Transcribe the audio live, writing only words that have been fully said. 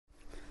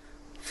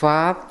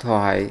Pháp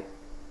thoại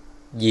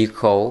Diệt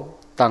Khổ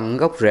Tận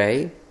Gốc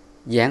Rễ,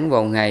 giảng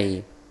vào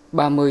ngày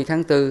 30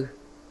 tháng 4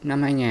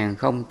 năm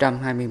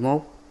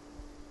 2021.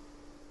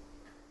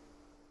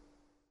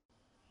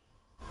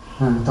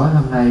 Tối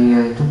hôm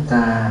nay chúng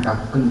ta đọc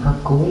kinh Pháp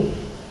Cú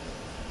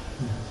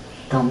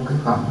trong cái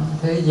phẩm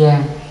Thế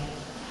gian.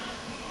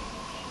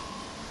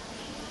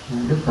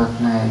 Đức Phật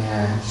Ngài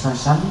so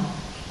sánh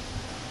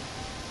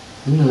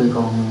những người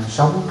còn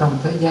sống trong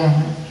thế gian,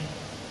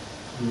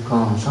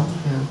 còn sống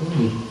theo cái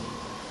nghiệp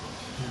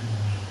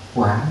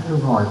quả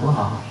luân hồi của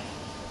họ,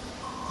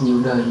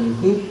 nhiều đời nhiều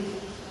kiếp,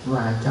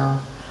 và cho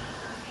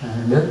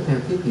đến theo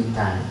kiếp hiện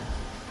tại.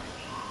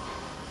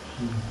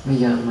 Bây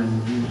giờ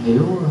mình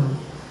hiểu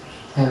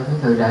theo cái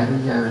thời đại bây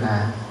giờ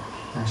là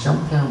sống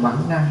theo bản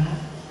năng,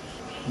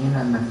 như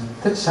là mình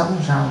thích sống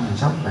sao mình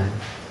sống vậy.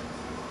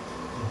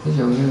 Ví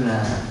dụ như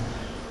là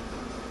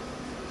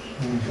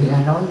khi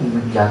ai nói gì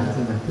mình giận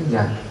thì mình cứ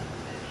giận,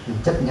 mình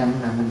chấp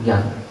nhận là mình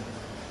giận,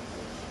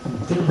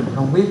 chứ mình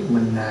không biết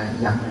mình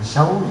giận là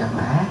xấu, giận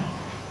là ác.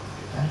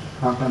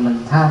 Hoặc là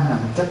mình tham là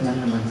mình chấp nhận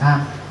là mình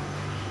tham,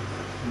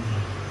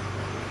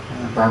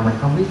 và mình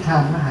không biết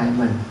tham nó hại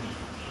mình,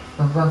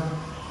 vân vân.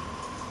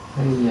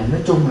 Thì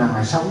nói chung là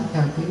họ sống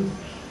theo cái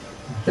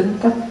tính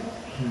cách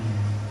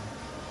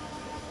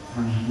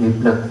nghiệp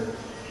lực,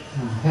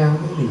 theo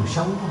cái điều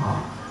sống của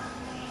họ.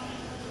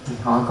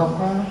 Họ không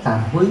có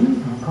tà quý,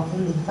 họ không có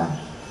liên tâm.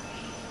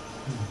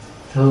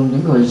 Thường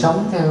những người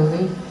sống theo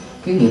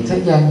cái nghiệp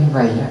thế gian như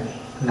vậy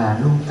là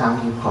luôn tạo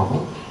nghiệp khổ,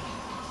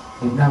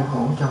 nghiệp đau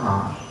khổ cho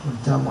họ,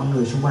 cho mọi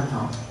người xung quanh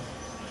họ.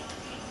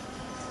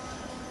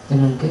 Cho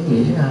nên cái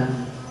nghĩa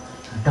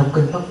trong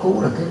kinh Pháp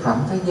Cú là cái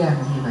phẩm thế gian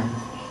như vậy.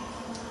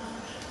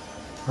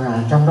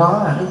 Và trong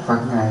đó là Đức Phật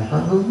Ngài có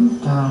hướng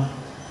cho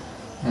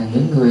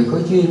những người có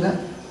duyên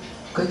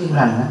có duyên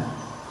lành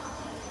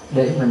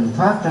để mình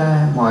thoát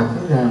ra mọi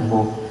cái ràng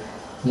buộc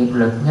nghiệp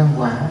lực nhân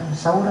quả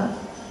xấu đó,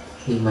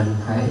 thì mình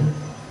phải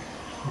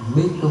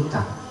biết tu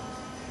tập,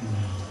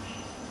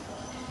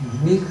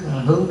 biết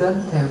hướng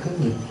đến theo cái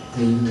nghiệp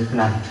thiện nghiệp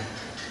lành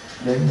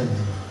để mình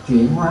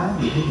chuyển hóa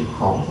những cái nghiệp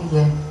khổ thế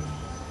gian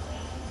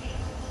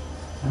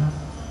đó.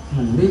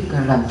 Mình biết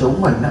làm chủ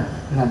mình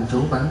làm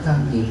chủ bản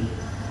thân nghiệp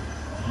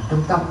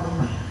trong tâm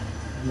của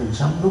mình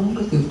sống đúng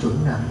cái tiêu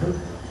chuẩn đạo đức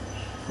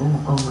của một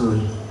con người,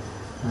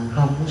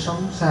 không có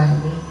sống sai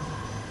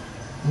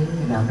với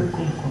đạo đức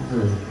của một con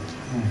người.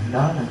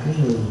 Đó là cái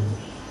người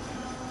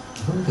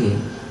hướng thiện.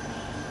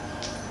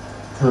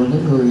 Thường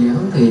những người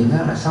hướng thiện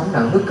là sống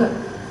đạo đức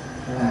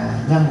là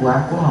nhân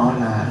quả của họ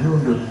là luôn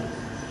được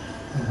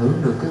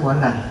hưởng được cái quả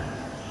lành.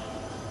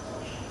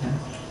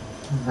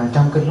 Và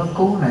trong kinh Pháp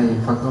Cú này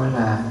Phật gọi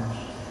là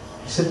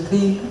sinh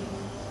thiên,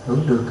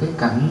 hưởng được cái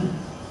cảnh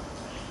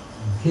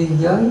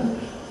thiên giới,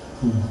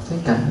 cái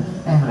cảnh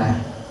an lạc.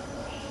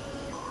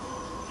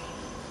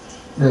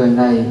 Đời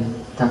này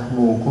thật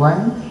mù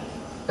quáng,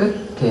 ít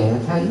kẻ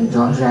thấy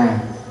rõ ràng,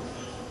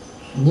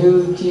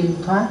 như chim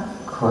thoát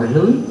khỏi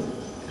lưới,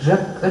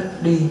 rất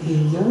ít đi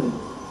thiên giới.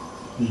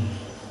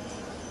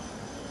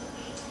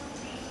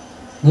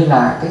 Như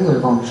là cái người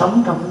còn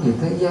sống trong cái nghiệp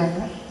thế gian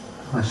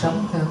họ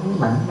sống theo cái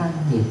bản năng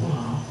nghiệp của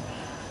họ.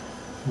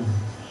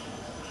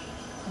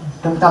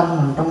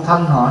 Trong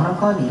thân họ nó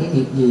có những cái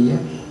nghiệp gì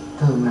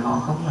thường là họ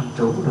không làm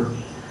chủ được,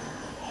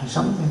 họ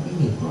sống theo cái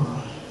nghiệp của họ.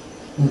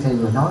 Như thầy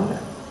vừa nói đó,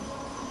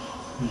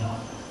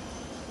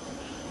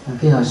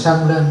 khi họ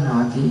sân lên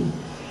họ chỉ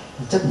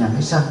chấp nhận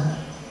cái sân,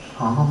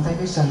 họ không thấy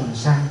cái sân là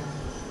sai.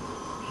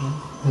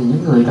 Thì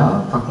những người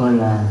đó Phật gọi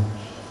là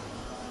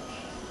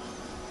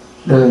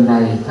đời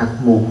này thật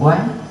mù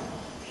quáng.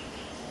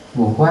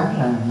 Mù quáng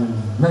là mình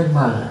mê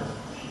mờ,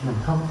 mình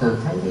không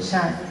tự thấy cái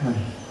sai của mình.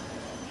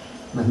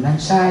 Mình đang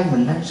sai,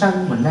 mình đang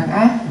sân, mình đang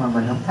ác mà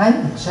mình không thấy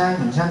mình sai,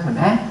 mình sân, mình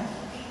ác,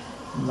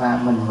 và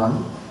mình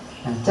vẫn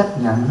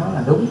chấp nhận nó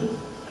là đúng.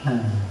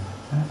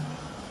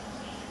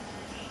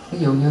 Ví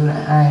dụ như là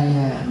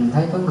ai, mình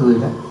thấy có người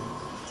đó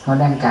họ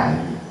đang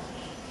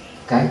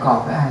cãi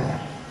cọ với ai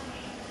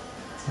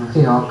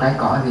khi họ cãi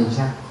cọ thì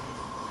sao?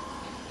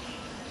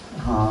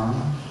 Họ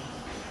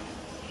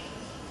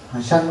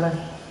sân lên,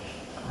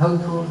 hơn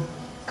thua,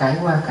 cãi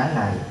qua cãi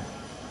lại,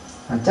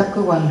 họ chấp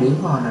cái quan điểm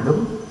của họ là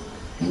đúng,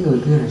 cái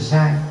người kia là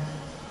sai.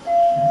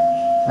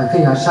 Và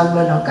khi họ sân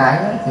lên họ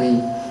cãi thì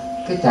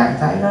cái trạng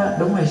thái đó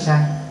đúng hay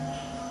sai?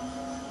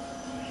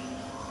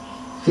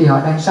 Khi họ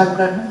đang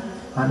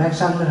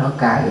sân lên họ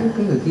cãi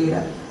cái người kia đó,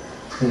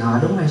 thì họ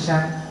đúng hay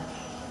sai?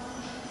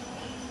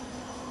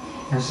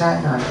 Là sai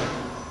rồi.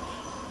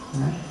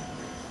 Đó.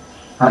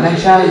 Họ đang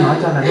sai họ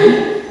cho là đúng.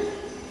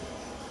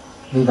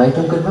 Vì vậy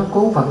trong kinh Pháp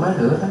Cú Phật nói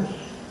nữa đó,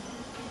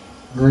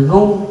 người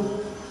ngu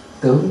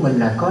tưởng mình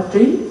là có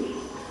trí,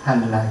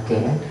 hành là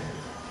kẻ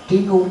trí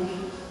ngu.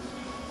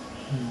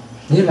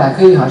 Nghĩa là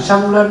khi họ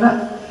xông lên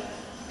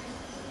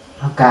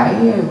họ cãi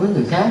với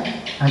người khác,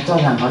 họ cho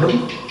rằng họ đúng,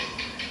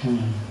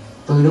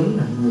 tôi đúng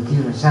là người kia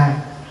là sai.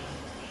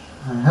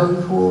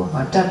 Hơn thua,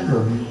 họ tranh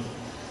luận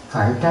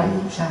phải trái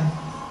đúng sai,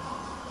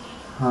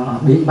 họ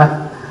biện bạch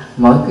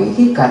mọi cái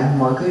khía cạnh,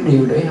 mọi cái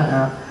điều để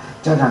họ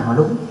cho rằng họ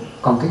đúng.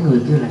 còn cái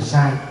người kia là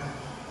sai,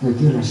 người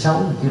kia là xấu,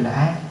 người kia là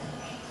ác.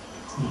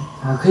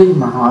 Khi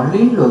mà họ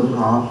lý luận,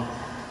 họ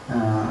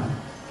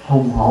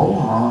hùng hổ,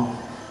 họ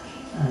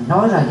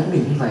nói ra những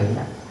điều như vậy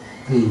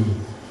thì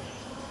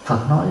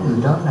Phật nói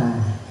người đó là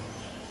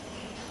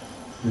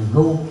người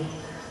ngu,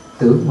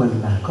 tưởng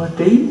mình là có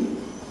trí,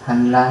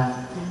 hành là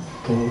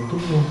kẻ trí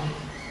ngu,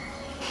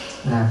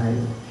 là vậy.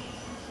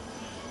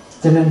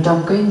 Cho nên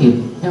trong cái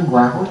nghiệp nhân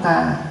quả của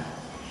ta,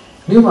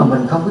 nếu mà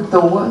mình không biết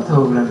tu á,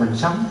 thường là mình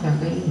sống theo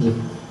cái nghiệp.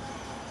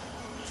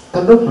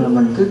 Có lúc là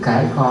mình cứ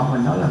cãi cọ,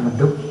 mình nói là mình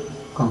đúng,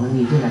 còn cái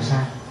gì kia là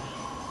sai,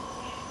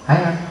 thấy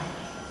không?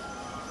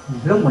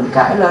 Lúc mình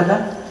cãi lên đó,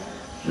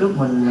 lúc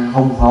mình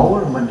hùng hổ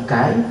là mình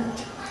cãi,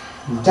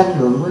 mình tranh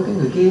luận với cái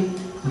người kia,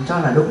 mình cho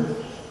là đúng.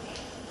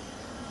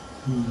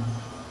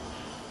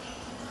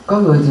 Có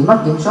người thì mất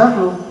kiểm soát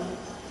luôn,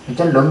 mình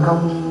tranh luận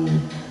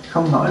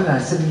không nổi là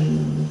sinh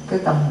cái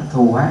tâm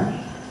thù oán,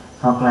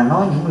 hoặc là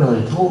nói những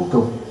lời thô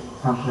tục,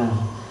 hoặc là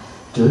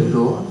chửi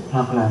rủa,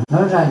 hoặc là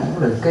nói ra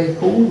những lời cay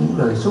cú, những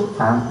lời xúc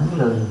phạm,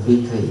 những lời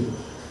vị thị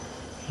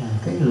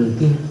cái người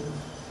kia.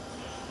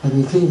 Tại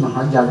vì khi mà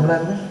họ giận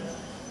lên đó,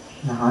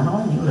 là họ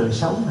nói những lời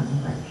xấu là như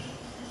vậy.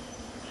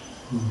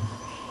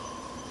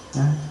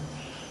 Đó.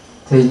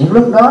 Thì những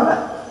lúc đó,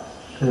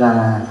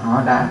 là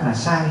họ đã là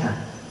sai rồi.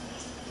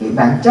 Cái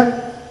bản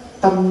chất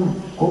tâm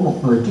của một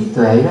người trí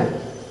tuệ đó,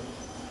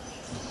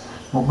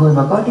 một người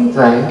mà có trí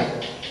tuệ đó,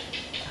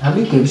 họ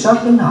biết kiểm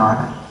soát đến họ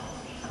đó.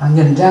 Họ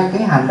nhìn ra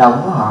cái hành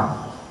động của họ.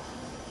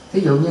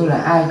 Ví dụ như là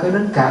ai có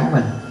đến cãi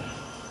mình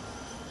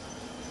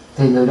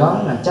thì người đó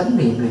là chánh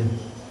niệm liền,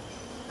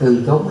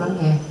 từ tốn lắng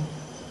nghe.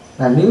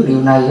 Và nếu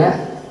điều này á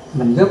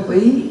mình góp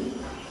ý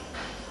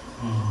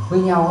với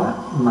nhau á,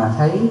 mà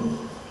thấy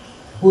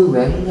vui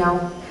vẻ với nhau,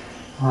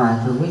 hòa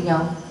thuận với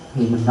nhau,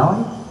 thì mình nói,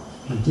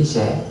 mình chia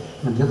sẻ,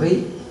 mình góp ý.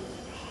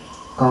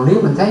 Còn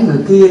nếu mình thấy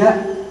người kia đó,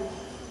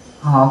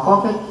 họ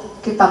có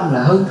cái tâm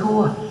là hơn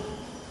thua,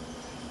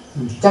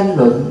 tranh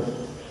luận,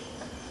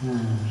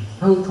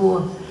 hơn thua,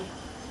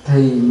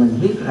 thì mình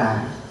biết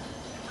là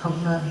không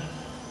nên,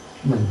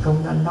 mình không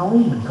nên nói,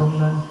 mình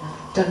không nên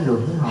tranh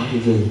luận với họ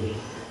điều gì,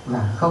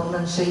 và không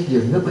nên xây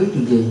dựng góp ý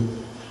điều gì.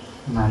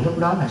 Mà lúc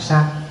đó là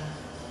sao?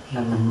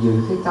 Là mình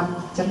giữ cái tâm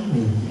chánh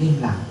niệm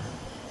im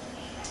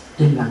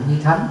lặng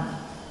như thánh.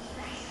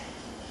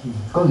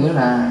 Có nghĩa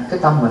là cái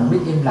tâm mình biết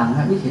im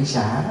lặng, biết hỷ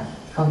xả,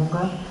 không có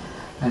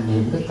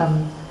niệm cái tâm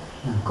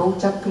cố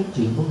chấp cái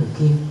chuyện của người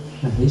kia,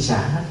 mình hỷ xả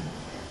hết,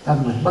 tâm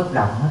mình bất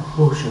động hết,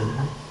 vô sự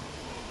hết,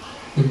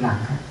 im lặng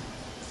hết.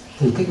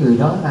 Thì cái người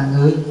đó là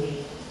người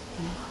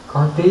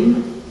có trí.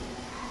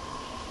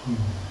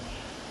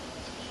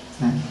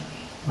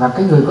 Và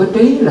cái người có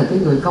trí là cái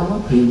người không có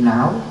phiền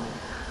não,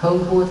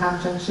 hơn thua tham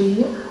sân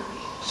si á,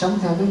 sống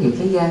theo cái nghiệp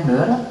thế gian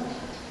nữa đó,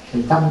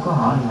 thì tâm của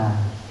họ là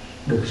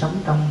được sống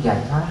trong giải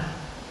thoát,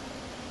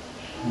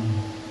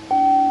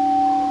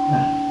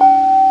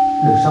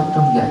 được sống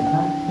trong giải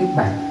thoát niết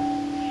bàn.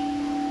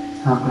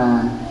 Hoặc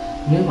là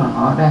nếu mà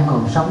họ đang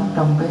còn sống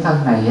trong cái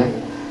thân này á,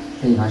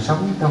 thì họ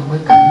sống trong cái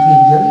cảnh thiên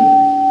giới.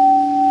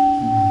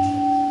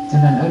 Cho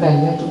nên ở đây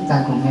á, chúng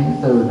ta còn nghe cái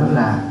từ đó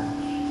là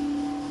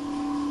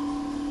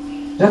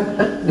rất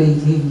ít đi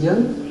thiên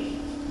giới.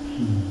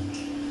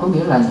 Có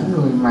nghĩa là những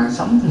người mà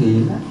sống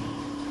thiện á,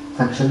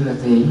 thật sự là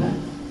thiện á,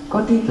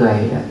 có trí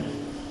tuệ á,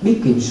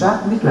 biết kiểm soát,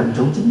 biết làm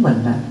chủ chính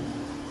mình á,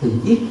 thì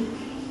ít.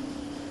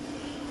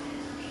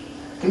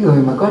 Cái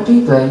người mà có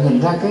trí tuệ nhìn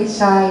ra cái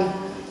sai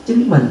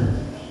chính mình,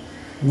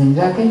 nhìn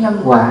ra cái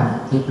nhân quả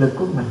nghiệp lực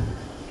của mình,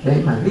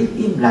 để mà biết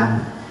im lặng,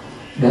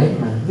 để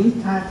mà biết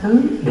tha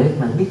thứ, để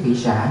mà biết hỷ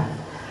xả,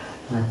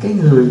 là cái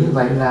người như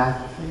vậy là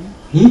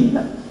hiếm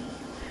lắm.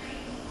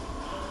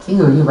 Cái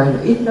người như vậy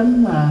là ít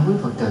lắm quý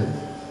Phật tử,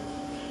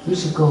 quý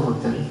sư cô Phật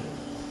tử.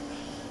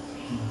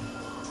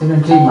 Cho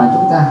nên khi mà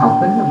chúng ta học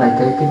đến cái bài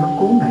kệ kinh Pháp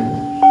Cú này,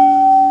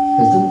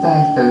 thì chúng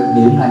ta tự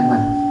niệm lại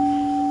mình.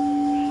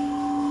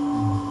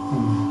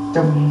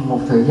 Trong một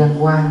thời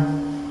gian qua,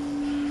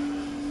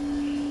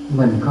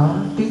 mình có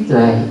trí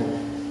tuệ,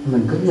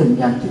 mình có nhìn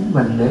nhận chính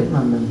mình để mà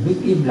mình biết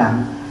im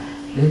lặng,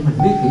 để mình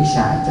biết hỷ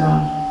xả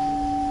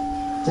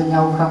cho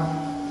nhau không?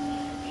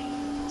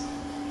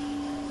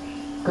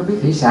 Có biết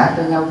hỷ xả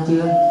cho nhau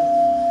chưa?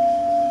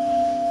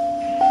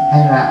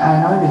 Hay là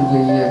ai nói điều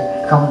gì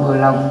không vừa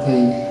lòng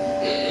thì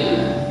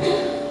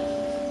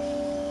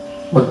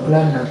bực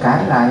lên rồi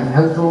cãi lại,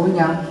 hơn thua với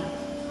nhau?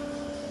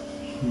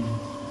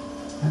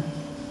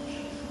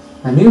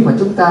 Mà nếu mà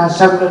chúng ta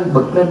sân lên,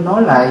 bực lên,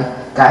 nói lại,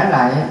 cãi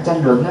lại,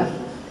 tranh luận á,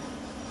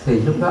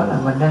 thì lúc đó là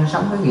mình đang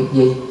sống với nghiệp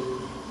gì?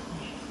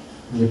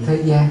 Nghiệp thế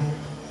gian.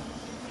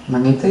 Mà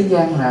nghiệp thế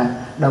gian là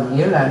đồng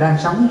nghĩa là đang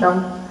sống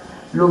trong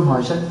luân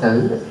hồi sinh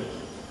tử.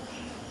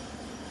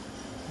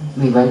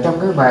 Vì vậy trong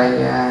cái bài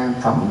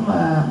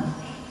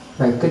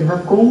bài kinh Pháp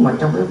Cú, mà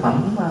trong cái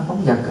phẩm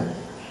phóng dật á,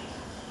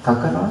 Phật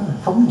có nói là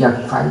phóng dật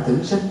phải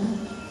tử sinh.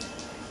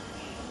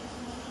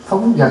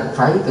 Phóng dật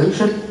phải tử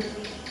sinh.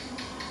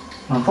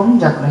 Mà phóng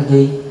dật là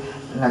gì?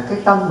 Là cái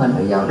tâm mình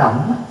nó dao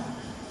động á,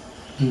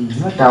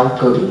 nó trạo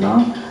cử, nó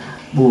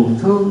buồn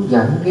thương,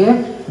 giận ghét,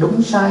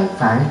 đúng sai,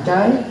 phải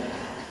trái,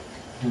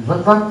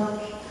 vân vân.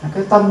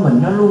 Cái tâm mình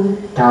nó luôn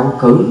trạo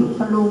cử,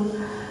 nó luôn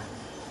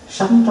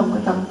sống trong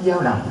cái tâm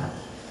dao động,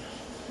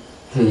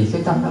 thì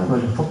cái tâm đó gọi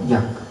là phóng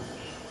dật.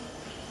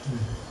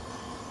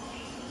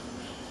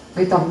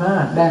 Cái tâm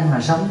đó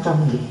đang sống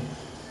trong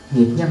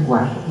nghiệp nhân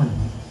quả của mình.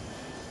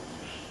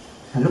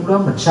 Lúc đó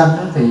mình sanh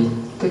đó, thì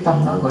cái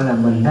tâm đó gọi là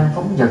mình đang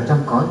phóng dật trong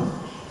cõi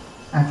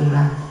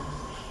Atula.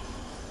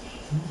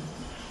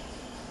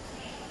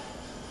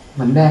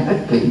 Mình đang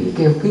ích kỷ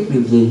keo kiết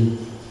điều gì,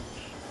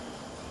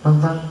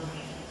 vân vân,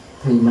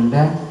 thì mình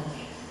đang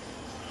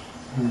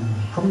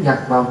phóng dật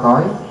vào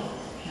cõi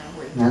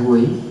ngạ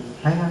quỷ,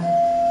 thấy không?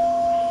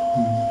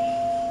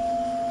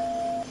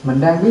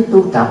 Mình đang biết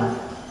tu tập,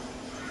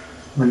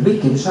 mình biết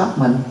kiểm soát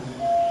mình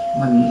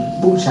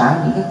buông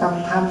xả những cái tâm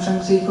tham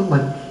sân si của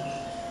mình,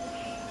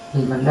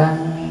 thì mình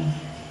đang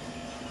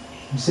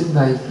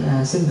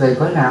xin về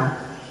cõi nào?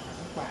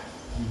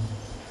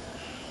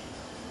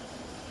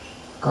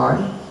 Cõi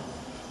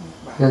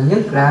gần nhất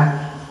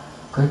là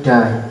cõi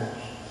trời,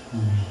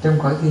 trong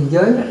cõi thiên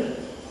giới đó.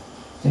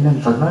 Cho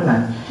nên Phật nói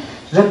là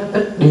rất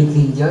ít đi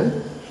thiên giới.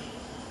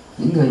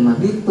 Những người mà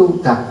biết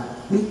tu tập,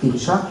 biết kiểm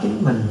soát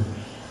chính mình,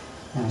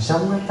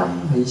 sống với tâm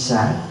hỷ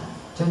xả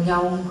cho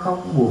nhau,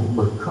 không buồn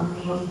bực, không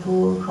hơn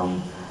thua, không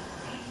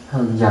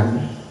hờn giận,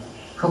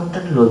 không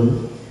tranh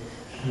luận,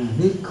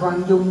 biết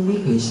khoan dung,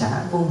 biết hỷ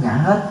xả vô ngã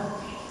hết,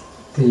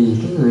 thì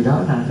cái người đó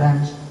là đang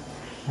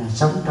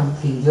sống trong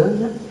thiên giới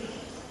đó.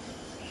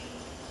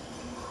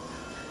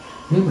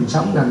 Nếu mình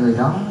sống gần người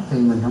đó thì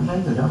mình không thấy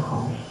người đó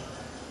khổ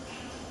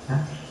đó.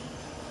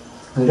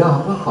 Người đó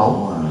không có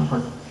khổ,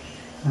 Phật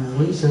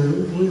quý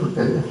sư, quý Phật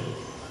tử.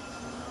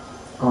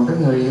 Còn cái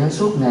người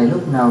suốt ngày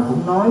lúc nào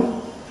cũng nói,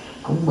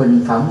 cũng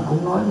bình phẩm,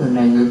 cũng nói người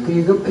này người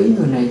kia, góp ý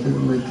người này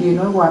người kia,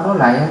 nói qua nói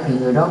lại, thì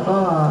người đó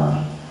có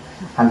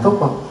hạnh phúc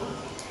không?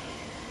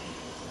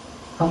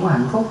 Không có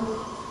hạnh phúc.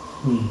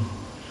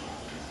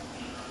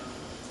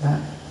 Đó.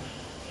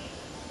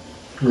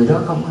 Người đó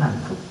không có hạnh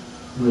phúc,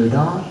 người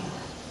đó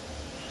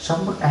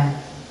sống bất an.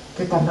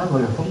 Cái tâm đó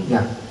gọi là phóng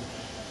dật.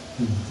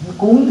 Nó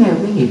cuốn theo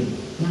cái nghiệp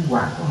nhân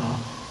quả của họ,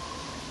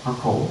 họ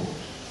khổ.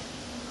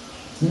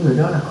 Những người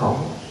đó là khổ.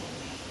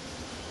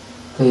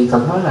 Thì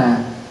Phật nói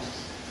là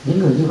những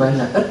người như vậy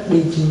là ít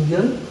đi thiên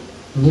giới,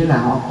 như là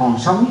họ còn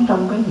sống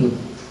trong cái nghiệp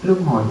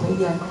luân hồi thế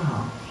gian của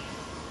họ.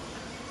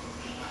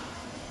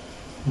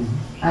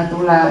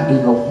 Atula,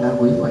 địa ngục, ngạ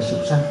quỷ và súc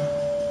sanh,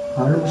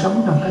 họ luôn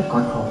sống trong cái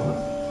cõi khổ.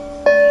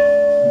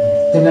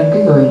 Cho nên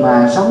cái người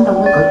mà sống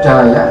trong cái cõi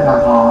trời á, là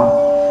họ,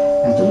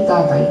 là chúng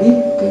ta phải biết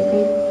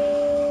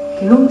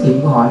cái hướng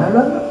thiện của họ nó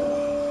lớn lắm.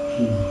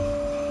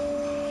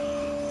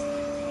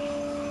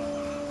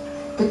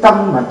 Cái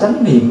tâm mà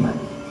chánh niệm,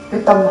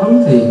 cái tâm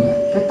hướng thiện,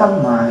 cái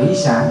tâm mà hỷ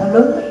xả nó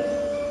lớn lắm.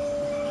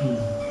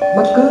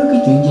 Bất cứ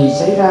cái chuyện gì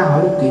xảy ra họ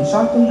luôn kiểm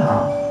soát chính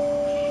họ,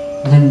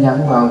 nhìn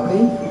nhận vào cái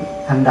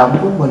hành động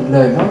của mình,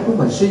 lời nói của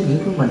mình, suy nghĩ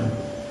của mình.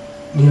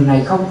 Điều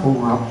này không phù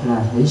hợp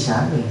là hỷ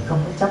xả liền, không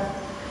có chấp.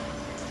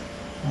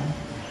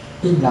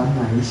 Im lặng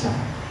mà hỷ xả.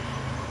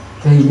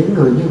 Thì những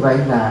người như vậy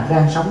là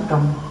đang sống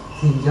trong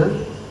thiên giới.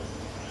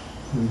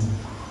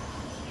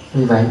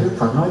 Vì vậy Đức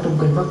Phật nói trong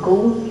kinh Pháp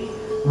Cú: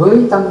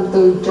 với tâm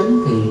tư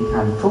chánh thiện,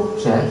 hạnh phúc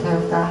sẽ theo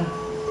ta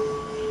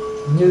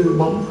như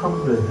bóng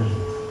không rời hình.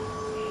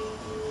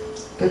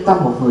 Cái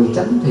tâm một người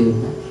chánh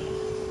thiện,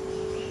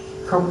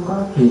 không có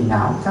phiền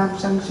não tham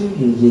sân si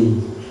điều gì,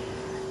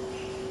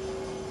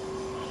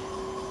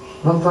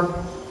 vân vân,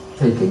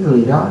 thì cái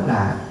người đó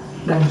là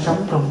đang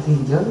sống trong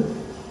thiên giới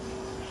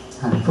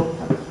hạnh phúc.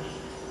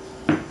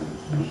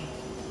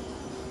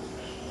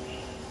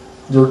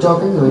 Dù cho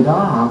cái người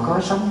đó họ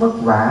có sống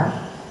vất vả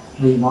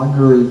vì mọi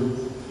người,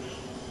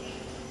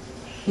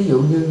 ví dụ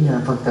như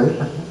là Phật tử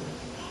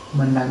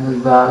mình là người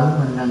vợ,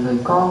 mình là người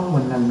con,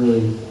 mình là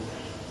người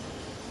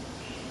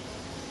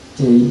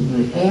chị,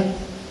 người em,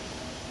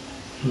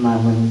 mà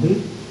mình biết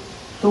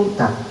tu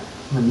tập,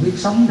 mình biết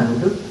sống đạo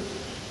đức.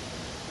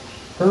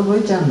 Đối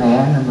với cha mẹ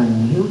là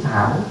mình hiếu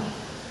thảo,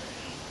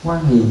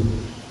 ngoan hiền.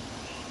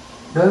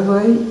 Đối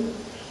với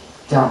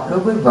chồng, đối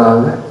với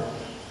vợ,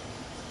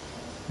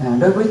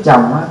 đối với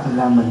chồng thì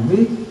là mình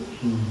biết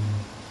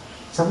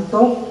sống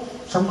tốt,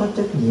 sống có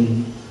trách nhiệm,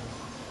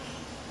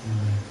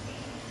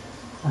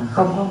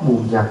 không có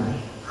buồn giận,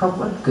 không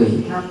có ích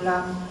kỷ tham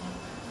lam,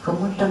 không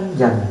có tranh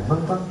giành, vân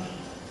vân.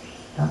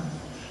 Đó.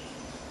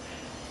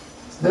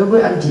 Đối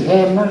với anh chị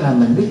em là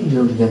mình biết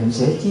nhường nhịn,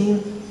 sẻ chia,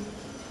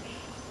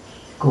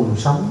 cùng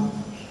sống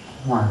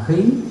hòa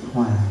khí,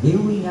 hòa hiếu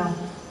với nhau.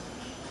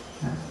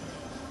 Đó.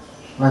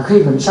 Và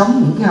khi mình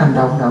sống những cái hành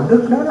động đạo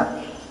đức đó,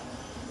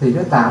 thì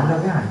nó tạo ra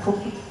cái hạnh phúc.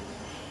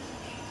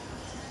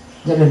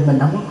 Gia đình mình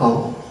không có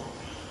khổ.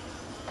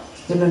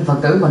 Cho nên Phật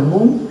tử mình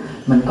muốn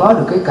mình có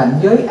được cái cảnh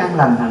giới an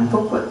lành hạnh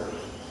phúc đó,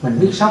 mình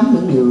biết sống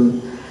những điều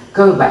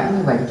cơ bản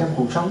như vậy trong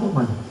cuộc sống của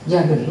mình,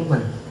 gia đình của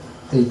mình,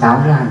 thì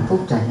tạo ra hạnh phúc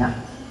tràn ngập.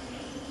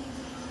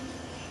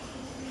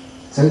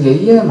 Sở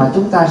dĩ mà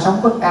chúng ta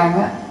sống bất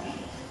an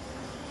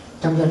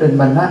trong gia đình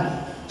mình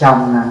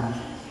chồng nè,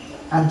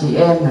 anh chị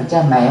em nè,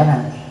 cha mẹ nè,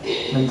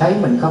 mình thấy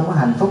mình không có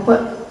hạnh phúc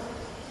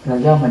là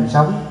do mình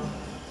sống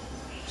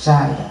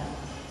sai đó.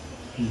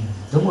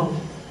 Đúng không?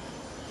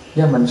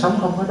 Do mình sống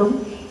không có đúng.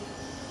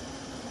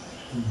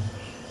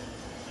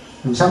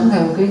 Mình sống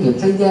theo cái nghiệp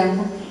thế gian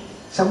đó,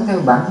 sống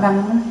theo bản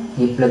năng đó,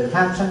 nghiệp lực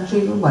tham sân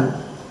si của mình.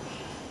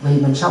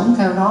 Vì mình sống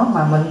theo nó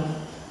mà mình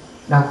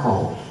đau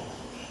khổ.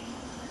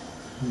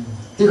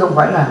 Chứ không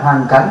phải là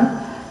hoàn cảnh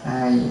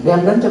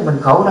đem đến cho mình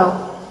khổ đâu.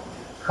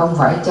 Không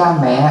phải cha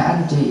mẹ,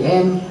 anh chị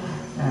em,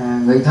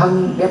 người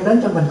thân đem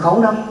đến cho mình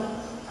khổ đâu.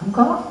 Không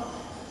có.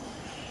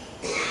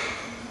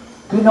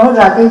 Cứ nói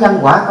ra cái nhân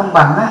quả công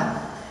bằng á,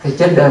 thì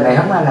trên đời này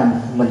không ai làm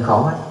mình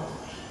khổ hết.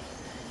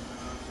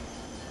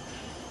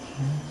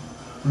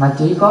 Mà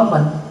chỉ có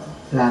mình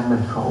làm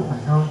mình khổ mà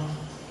thôi.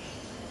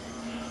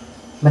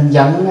 Mình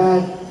giận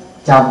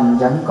chồng,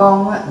 giận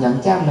con á,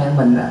 giận cha mẹ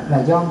mình á,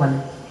 là do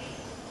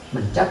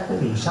mình chấp cái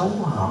điều xấu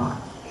của họ.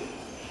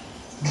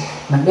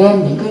 Mình đem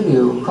những cái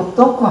điều không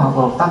tốt của họ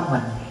vào tâm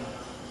mình,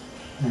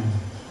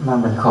 mà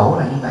mình khổ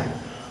là như vậy.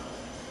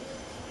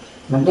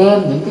 Mình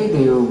đem những cái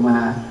điều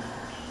mà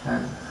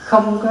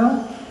không có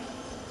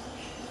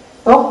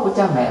tốt của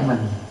cha mẹ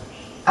mình,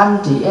 anh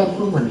chị em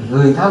của mình,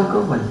 người thân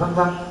của mình, vân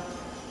vân.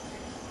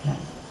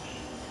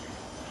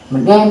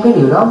 Mình đem cái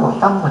điều đó vào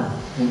tâm mình,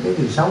 những cái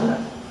điều xấu đó,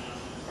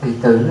 thì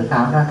tự nó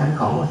tạo ra cảnh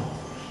khổ rồi.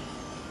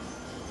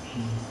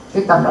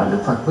 Cái tâm đó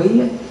Đức Phật ví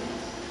ấy,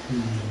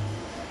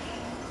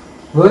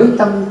 với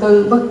tâm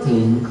tư bất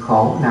thiện,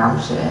 khổ não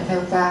sẽ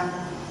theo ta,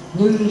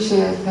 như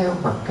xe theo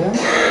Phật kéo.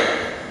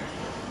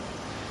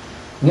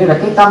 Nghĩa là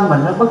cái tâm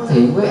mình nó bất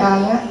thiện với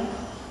ai á,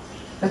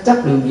 nó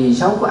chấp điều gì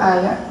xấu của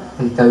ai á,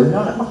 thì tự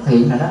nó là bất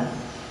thiện rồi đó.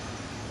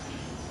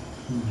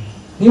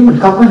 Nếu mình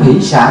không có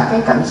hỷ xả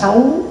cái cảnh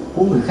xấu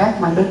của người khác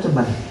mang đến cho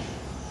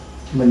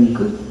mình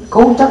cứ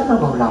cố chấp nó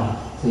vào lòng,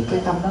 thì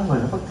cái tâm đó gọi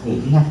là bất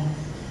thiện nha.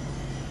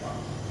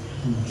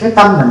 Cái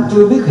tâm mình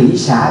chưa biết hỷ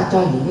xả cho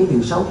những cái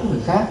điều xấu của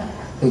người khác,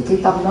 thì cái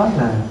tâm đó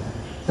là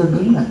tương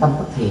ứng là tâm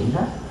bất thiện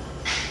đó.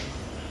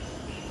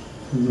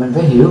 Mình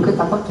phải hiểu cái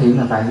tâm bất thiện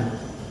là vậy.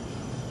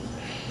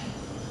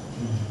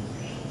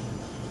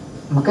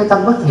 Mà cái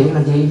tâm bất thiện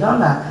là gì? Đó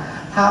là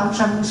tham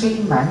sân si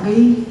mạn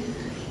nghi.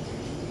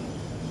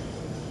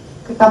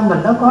 Cái tâm mình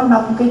nó có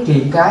 5 cái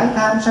triền cái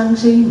tham sân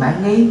si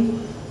mạn nghi,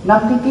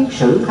 5 cái kiết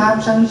sử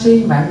tham sân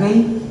si mạn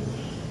nghi,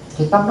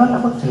 thì tâm đó là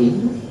bất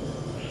thiện.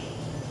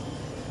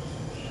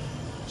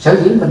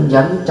 Sở dĩ mình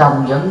giận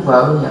chồng, giận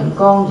vợ, giận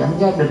con, giận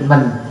gia đình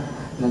mình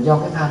là do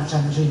cái tham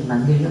sân si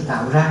mạn nghi nó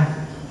tạo ra.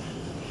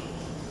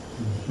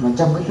 Mà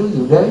trong cái tứ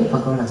diệu đế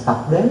Phật gọi là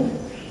tập đế,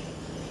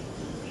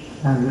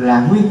 là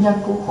nguyên nhân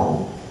của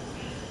khổ.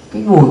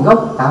 Cái nguồn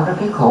gốc tạo ra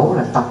cái khổ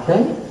là tập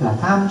đế, là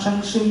tham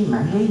sân si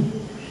mạn nghi.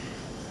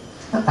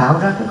 Nó tạo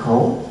ra cái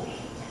khổ.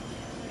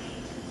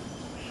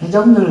 Nó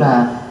giống như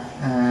là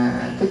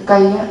cái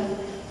cây á,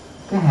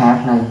 cái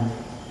hạt này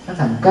nó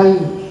thành cây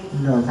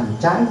rồi thành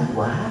trái thành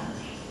quả.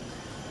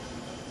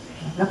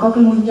 Nó có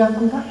cái nguyên nhân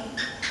của nó.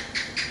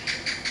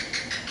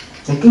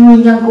 Thì cái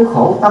nguyên nhân của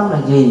khổ tâm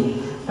là gì?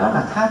 Đó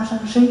là tham sân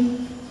si.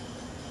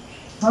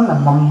 Nó là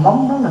mầm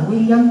móng, nó là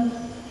nguyên nhân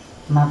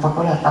mà Phật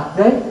gọi là tập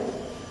đế.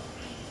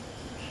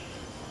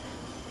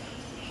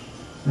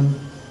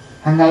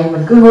 Hàng ngày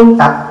mình cứ huân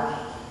tập,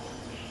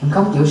 mình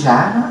không chịu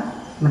xả nó,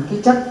 mình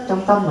cứ chấp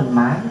trong tâm mình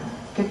mãi,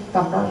 cái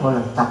tâm đó gọi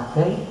là tập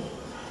đế.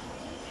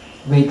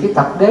 Vì cái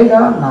tập đế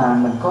đó mà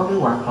mình có cái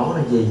quả khổ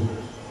là gì?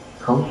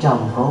 Khổ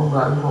chồng, khổ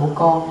vợ, khổ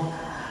con,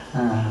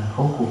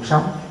 khổ cuộc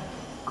sống,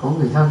 khổ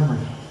người thân mình,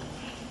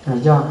 là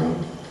do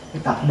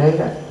cái tập đế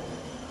đó,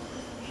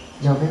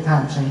 do cái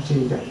tham sân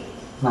si đó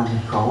mà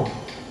mình khổ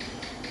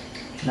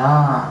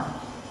đó.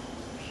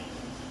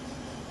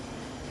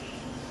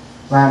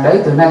 Và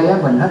để từ nay á,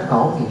 mình hết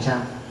khổ thì sao?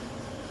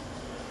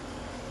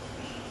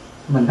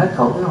 Mình hết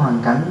khổ cái hoàn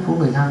cảnh của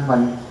người thân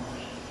mình,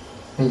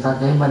 thì Phật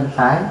dạy mình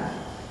phải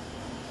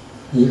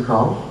diệt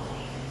khổ.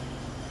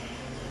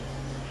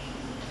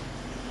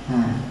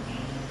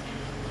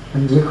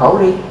 Mình diệt khổ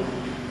đi.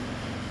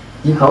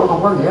 Diệt khổ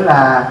không có nghĩa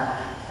là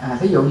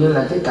thí dụ như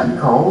là cái cảnh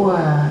khổ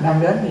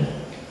đang đến đi,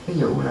 ví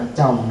dụ là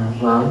chồng, là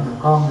vợ, là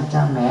con, là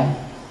cha mẹ,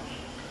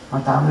 họ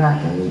tạo ra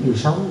cái điều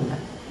xấu gì đó.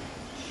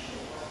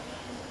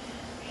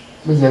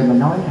 Bây giờ mình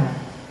nói là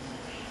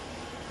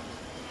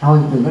thôi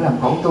đừng có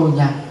làm khổ tôi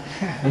nha,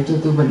 để cho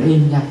tôi bình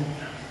yên nha.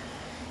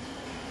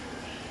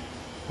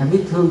 Hãy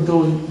biết thương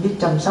tôi, biết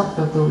chăm sóc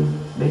cho tôi,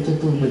 để cho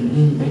tôi bình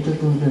yên, để cho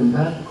tôi đừng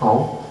có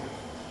khổ.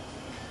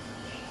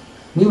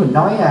 Nếu mình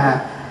nói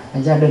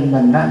gia đình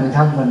mình đó, người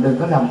thân mình đừng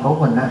có làm khổ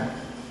mình đó,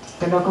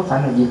 cái đó có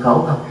phải là diệt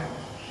khổ không?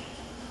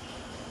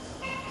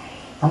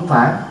 Không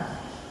phải.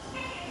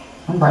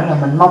 Không phải là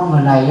mình mong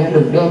người này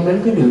đừng đem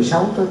đến cái điều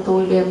xấu cho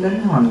tôi, đem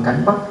đến hoàn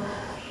cảnh bất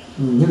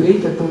như ý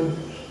cho tôi.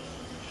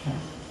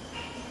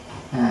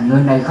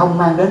 Người này không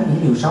mang đến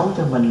những điều xấu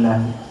cho mình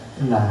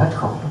là hết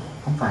khổ đó.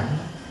 Không phải.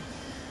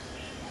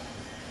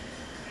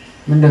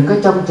 Mình đừng có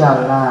trông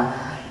chờ là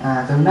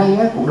từ nay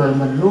cuộc đời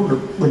mình luôn được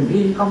bình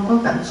yên, không có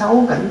cảnh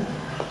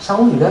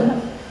xấu gì đến đó.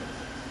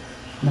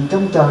 Mình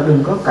trông chờ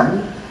đừng có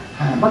cảnh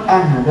bất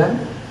an nào đến.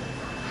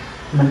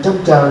 Mình trông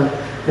chờ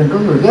đừng có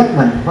người ghét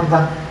mình, vân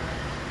vân.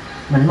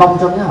 Mình mong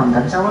trong cái hoàn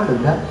cảnh xấu đó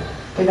đừng đến.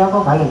 Cái đó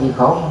có phải là diệt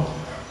khổ không?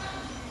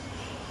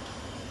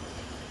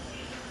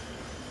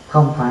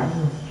 Không phải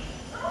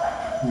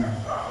luôn.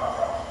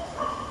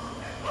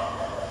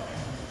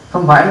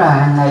 Không phải là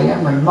hàng ngày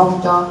mình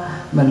mong cho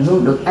mình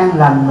luôn được an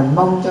lành, mình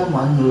mong cho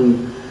mọi người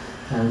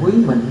quý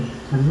mình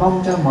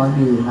mong cho mọi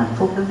điều hạnh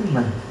phúc đến với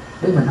mình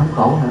để mình không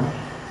khổ nữa.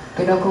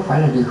 Cái đó có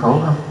phải là diệt khổ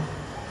không?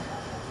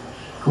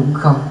 Cũng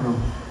không luôn.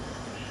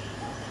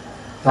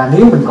 Và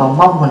nếu mình còn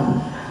mong mình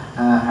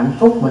hạnh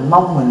phúc, mình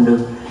mong mình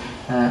được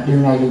điều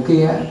này điều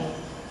kia,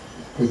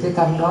 thì cái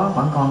tâm đó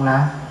vẫn còn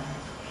là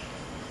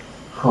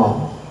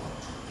khổ.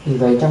 Vì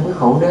vậy trong cái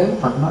khổ đế,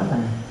 Phật nói là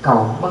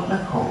cầu bất đắc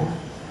khổ.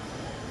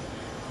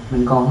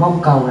 Mình còn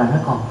mong cầu là nó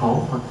còn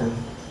khổ Phật tử.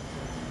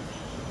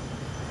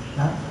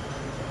 Đó.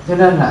 Cho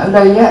nên là ở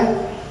đây á,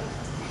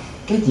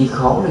 cái diệt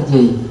khổ là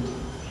gì?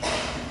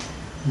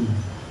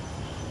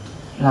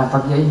 Là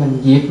Phật dạy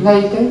mình diệt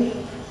ngay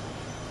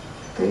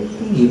cái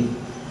nghiệp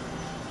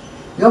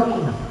gốc của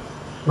mình,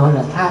 gọi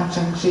là tham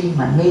sân si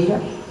mạng nghi đó.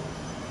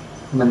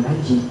 Mình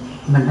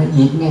hãy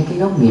diệt ngay cái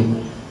gốc nghiệp.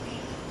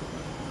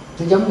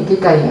 Nó giống như cái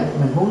cây á,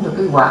 mình muốn cho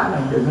cái quả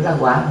này đừng có ra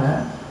quả nữa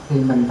thì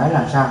mình phải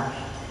làm sao?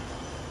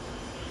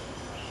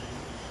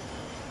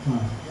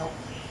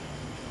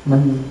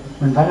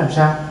 Mình phải làm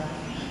sao?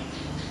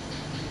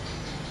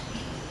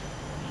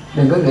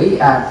 Đừng có nghĩ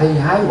thì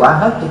hái quả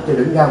hết chứ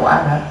đừng ra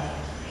quả nữa.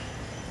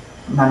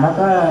 Mà nó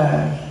có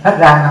hết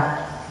ra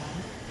không?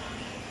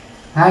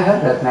 Hái hết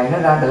đợt này nó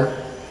ra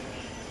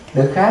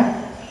được khác.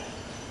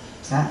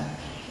 Đó.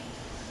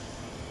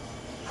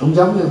 Cũng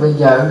giống như bây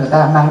giờ người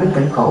ta mang đến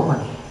cảnh khổ mình,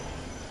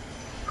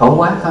 khổ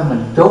quá thôi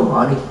mình trốn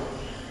họ đi,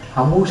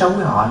 không muốn sống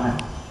với họ nữa.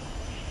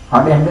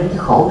 Họ đem đến cái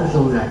khổ cho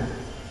tôi rồi,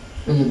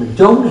 bây giờ mình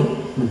trốn đi,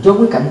 mình trốn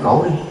cái cảnh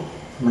khổ đi,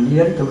 mình đi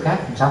đến chỗ khác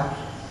mình sống.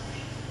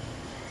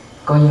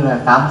 Coi như là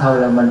tạm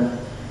thời là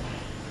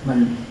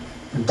mình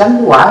tránh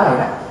cái quả này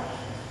đó.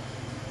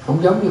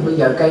 Cũng giống như bây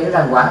giờ cây nó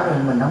ra quả rồi,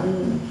 mình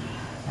không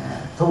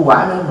thu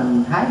quả nữa,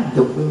 mình hái một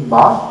chục mình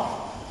bỏ,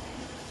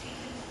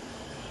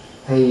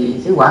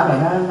 thì cái quả này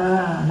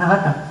nó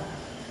hết không?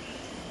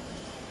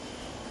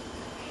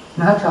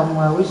 Nó hết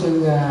không quý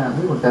sư,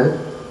 quý Phật tử?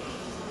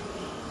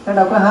 Nó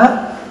đâu có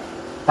hết.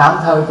 Tạm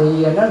thời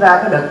thì nó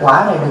ra cái đợt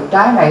quả này, đợt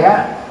trái này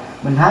á,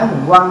 mình hái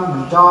mình quăng,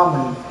 mình cho,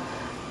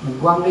 mình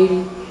quăng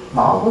đi,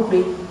 bỏ vứt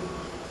đi.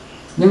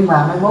 Nhưng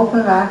mà mai mốt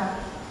nó ra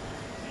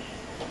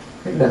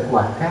cái đợt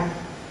quả khác.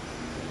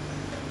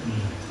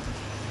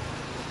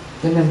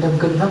 Cho nên trong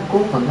kinh Pháp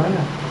Cú Phật nói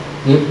là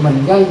nghiệp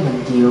mình gây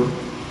mình chịu,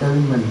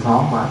 tự mình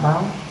thọ quả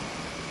báo,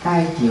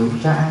 ai chịu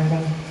cho ai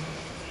đây?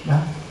 Đó.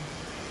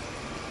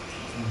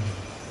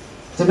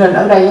 Cho nên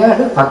ở đây á,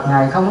 Đức Phật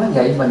Ngài không có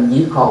dạy mình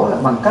diệt khổ là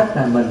bằng cách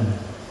là mình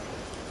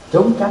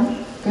trốn tránh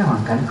cái hoàn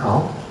cảnh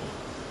khổ,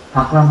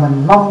 hoặc là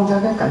mình mong cho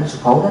cái cảnh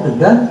khổ đó đừng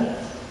đến.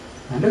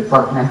 Đức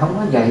Phật Ngài không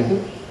có dạy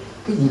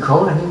cái diệt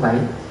khổ là như vậy,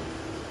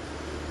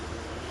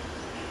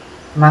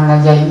 mà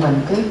Ngài dạy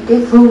mình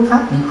cái phương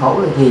pháp diệt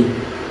khổ là gì?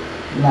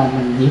 Là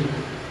mình diệt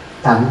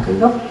tận cái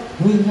gốc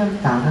nguyên nhân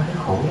tạo ra cái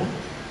khổ đó.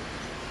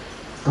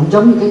 Cũng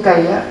giống như cái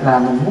cây á, là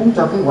mình muốn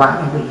cho cái quả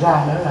này được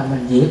ra nữa là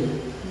mình diệt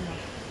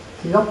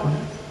cái gốc của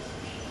nó.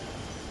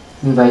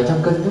 Vì vậy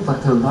trong kinh Đức Phật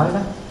thường nói đó,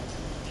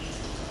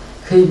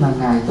 khi mà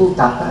Ngài tu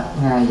tập á,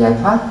 Ngài giải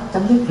thoát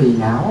chấm dứt phiền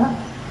não á,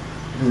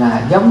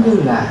 là giống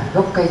như là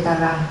gốc cây ta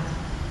ra,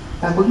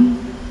 ta bứng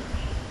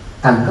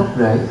tận gốc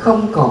rễ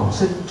không còn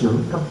sinh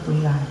trưởng trong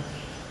tương lai.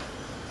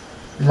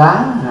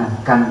 Lá là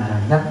cành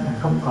là nhánh là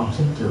không còn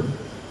sinh trưởng,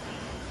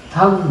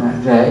 thân là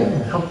rễ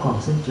là không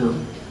còn sinh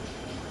trưởng,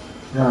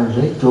 rồi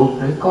rễ chuột,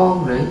 rễ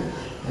con, rễ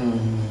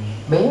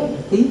bé,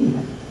 tí gì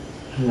đó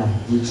là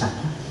diệt sạch,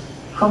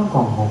 không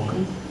còn một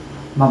cái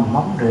mầm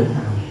móng rễ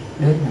nào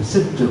để mà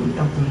sinh trưởng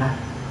trong tương lai.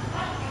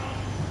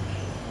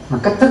 Mà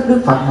cách thức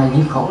Đức Phật này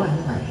diệt khổ là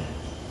như vậy,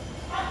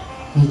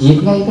 thì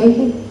diệt ngay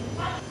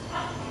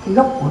cái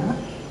gốc của nó.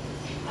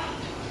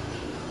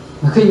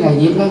 Mà khi Ngài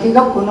diệt ngay cái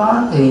gốc của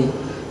nó thì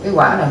cái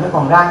quả này nó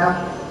còn ra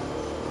không?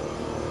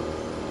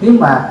 Nếu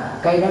mà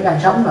cây nó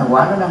đang sống là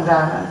quả nó đang ra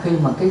đó, khi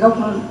mà cái gốc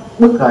nó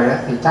bứt rồi đó,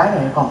 thì trái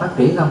này nó còn phát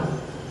triển không?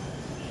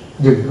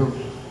 Dừng luôn,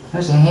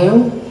 nó sẽ héo,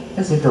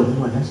 nó sẽ rụng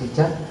và nó sẽ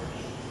chết,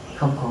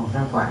 không còn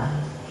ra quả,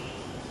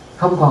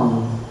 không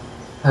còn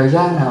thời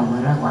gian nào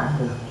mà ra quả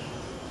được.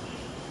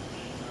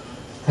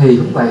 Thì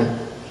cũng vậy,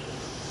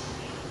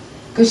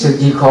 cái sự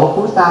diệt khổ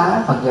của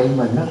ta, Phật dạy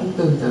mình nó cũng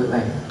tương tự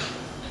vậy.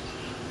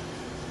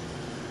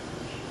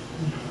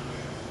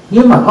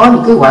 Nếu mà có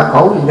những cái quả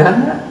khổ gì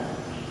đến đó,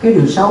 cái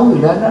điều xấu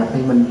gì đến đó,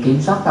 thì mình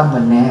kiểm soát tâm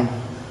mình nè.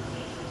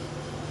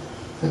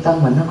 Cái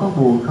tâm mình nó có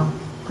buồn không?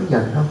 Có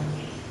giận không?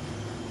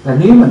 Và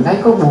nếu mình thấy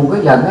có buồn, có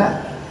giận á,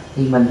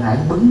 thì mình hãy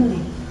bứng nó đi.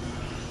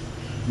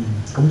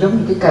 Cũng giống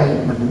như cái cây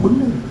ấy, mình phải bứng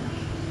nó đi.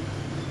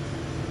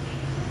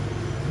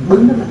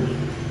 Bứng nó đi.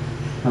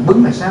 Mà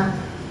bứng là sao?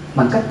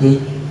 Bằng cách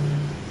gì?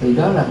 Thì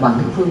đó là bằng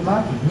cái phương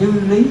pháp như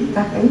lý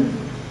tác ý,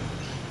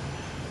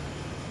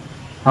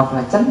 hoặc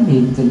là chánh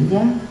niệm tỉnh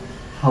giác,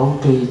 hộ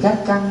trì các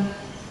căn,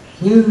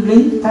 như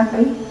lý tác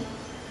ý.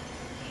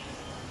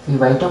 Vì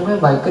vậy trong cái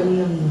bài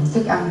kinh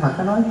thức ăn Phật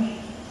có nói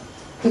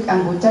Thức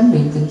ăn của chánh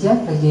niệm tỉnh giác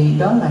là gì?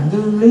 Đó là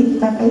như lý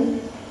tác ý.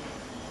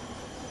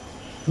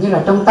 Như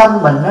là trong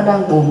tâm mình nó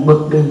đang buồn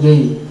bực điều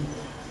gì,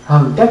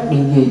 hờn trách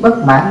điều gì, bất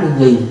mãn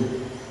điều gì,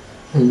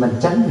 thì mình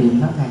chánh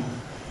niệm nó ngay.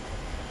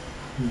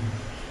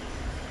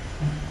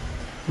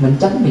 Mình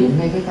chánh niệm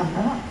ngay cái tâm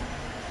đó.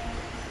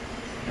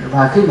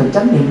 Và khi mình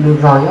chánh niệm được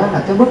rồi á,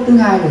 là cái bước thứ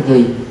hai là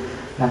gì?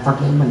 Là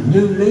Phật dạy mình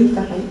như lý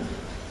tác ý.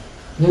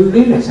 Như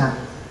lý là sao?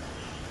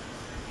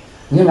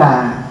 Nghĩa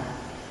là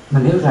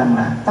mình hiểu rằng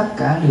là tất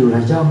cả đều là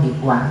do nghiệp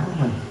quả của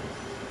mình.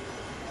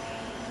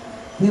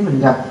 Nếu mình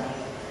gặp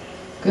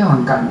cái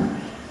hoàn cảnh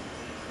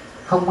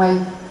không may,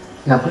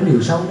 gặp cái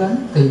điều xấu đến,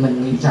 thì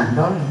mình nghĩ rằng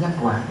đó là nhân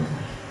quả của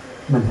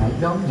mình hãy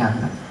đón nhận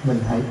nó, mình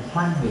hãy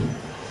hoan hỷ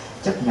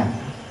chấp nhận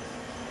nó.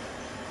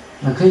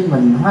 Mà khi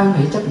mình hoan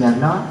hỷ chấp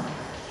nhận nó,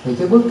 thì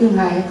cái bước thứ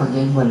hai Phật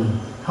dạy mình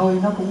thôi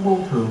nó cũng vô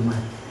thường mà.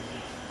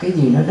 Cái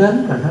gì nó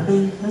đến rồi nó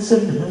đi, nó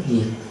sinh rồi nó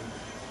diệt.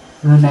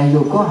 Người này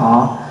dù có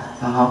họ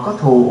có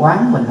thù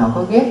oán mình, họ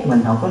có ghét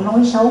mình, họ có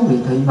nói xấu miệt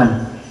thị mình,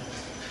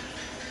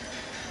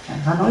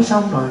 họ nói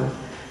xong rồi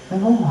nó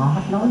muốn họ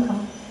hết nói thôi,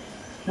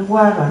 nó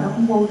qua rồi nó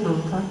cũng vô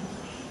thường thôi,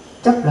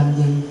 chấp làm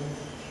gì.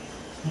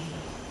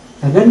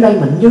 Thì đến đây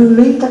mình như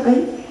lý tác ý,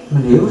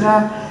 mình hiểu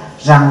ra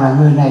rằng là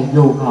người này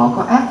dù họ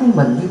có ác với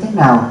mình như thế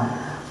nào,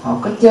 họ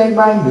có chê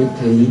bai miệt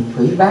thị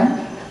phỉ báng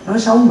nói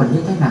xấu mình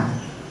như thế nào,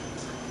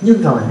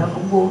 nhưng rồi nó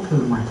cũng vô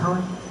thường mà thôi,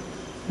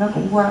 nó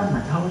cũng qua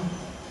mà thôi.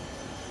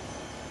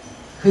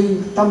 Khi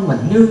tâm mình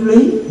như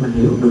lý, mình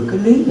hiểu được cái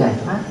lý giải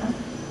thoát đó,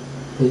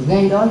 thì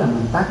ngay đó là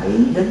mình tác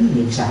ý đến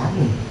việc xả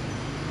liền.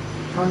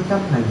 Thôi tâm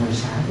này người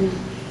xả đi,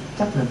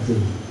 chấp làm gì.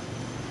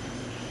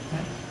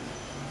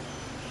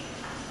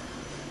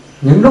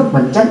 Những lúc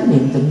mình chánh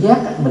niệm tỉnh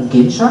giác, mình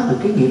kiểm soát được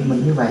cái nghiệp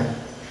mình như vậy,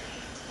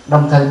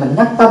 đồng thời mình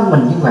nhắc tâm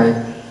mình như vậy,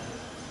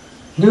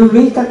 như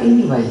lý tác ý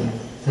như vậy,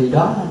 thì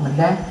đó là mình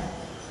đang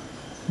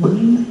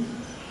bứng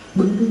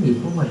cái nghiệp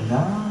của mình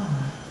đó.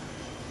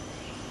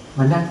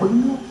 Mình đang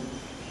bứng đó.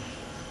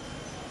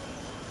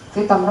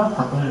 Cái tâm đó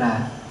Phật gọi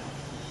là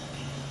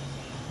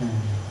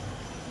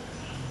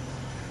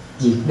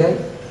diệt đế.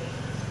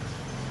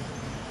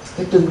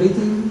 Cái chân lý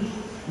thứ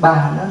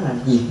ba đó là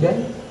diệt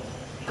đế.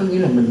 Có nghĩa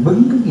là mình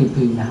bứng cái nghiệp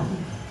phiền não.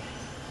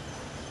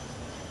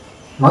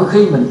 Mỗi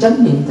khi mình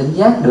chánh niệm tỉnh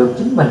giác được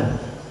chính mình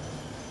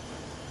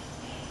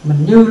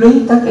như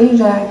lý tác ý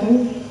ra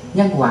cái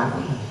nhân quả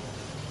của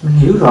mình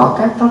hiểu rõ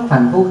các pháp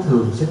hành vô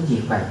thường sinh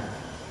diệt vậy,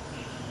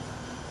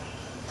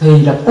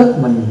 thì lập tức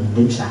mình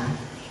niệm xả,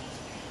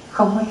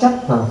 không có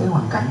chấp vào cái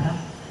hoàn cảnh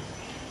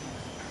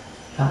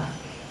đó.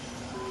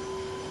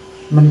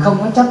 Mình không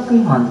có chấp cái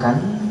hoàn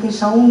cảnh, cái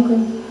xấu,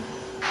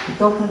 cái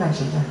tốt nó đang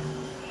xảy ra,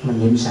 mình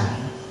niệm xả.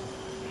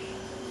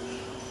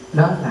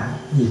 Đó là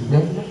diệt đế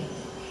đó.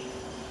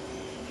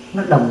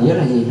 Nó đồng nghĩa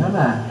là gì? Nó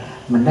là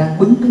mình đang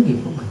bứng cái nghiệp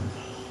của mình,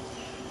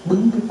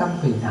 bứng cái tâm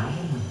phiền não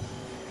của mình.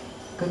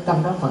 Cái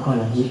tâm đó phải gọi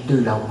là diệt trừ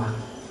lậu hoặc,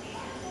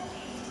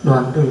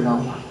 đoạn trừ lậu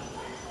hoặc.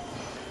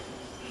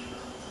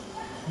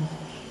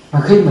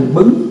 Mà khi mình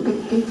bứng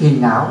cái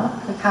phiền não,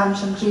 cái tham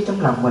sân si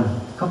trong lòng mình,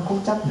 không cố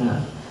chấp nữa,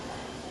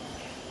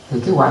 thì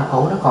cái quả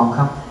khổ nó còn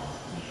không?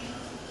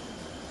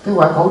 Cái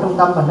quả khổ trong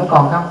tâm mình nó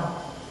còn không?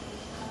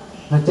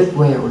 Nó chết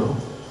queo luôn,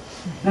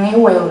 nó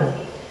héo queo rồi.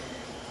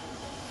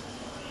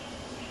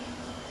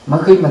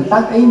 Mà khi mình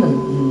tác ý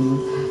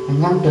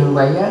mình ngăn trừ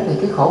vậy á, thì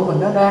cái khổ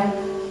mình nó đang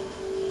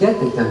chết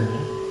từ từ.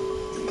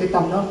 Cái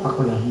tâm đó Phật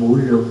gọi là muội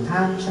lược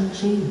tham sân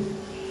si.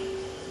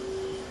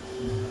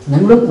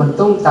 Những lúc mình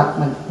tu tập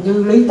mình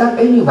như lý tác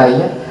ý như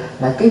vậy á,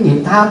 là cái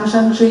nghiệp tham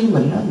sân si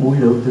mình nó muội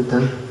lược từ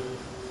từ.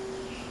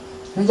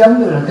 Nó giống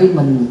như là khi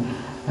mình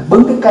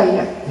bứng cái cây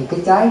á, thì cái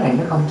trái này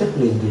nó không chết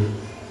liền được,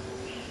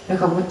 nó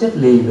không có chết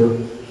liền được,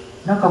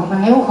 nó không có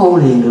héo khô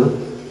liền được,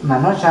 mà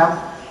nó sao?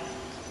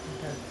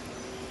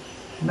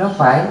 Nó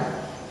phải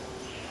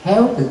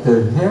héo từ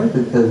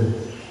từ,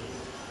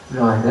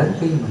 rồi đến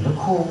khi mà nó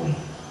khô,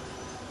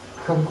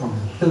 không còn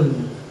tươi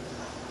nữa.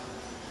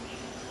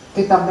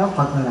 Cái tâm đó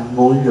Phật là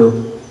muội lược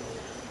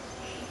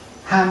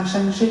tham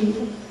sân si.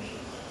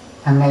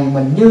 Hàng ngày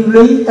mình như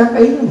lý tác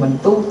ý, mình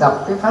tu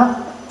tập cái pháp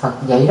Phật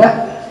dạy đó,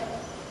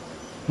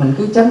 mình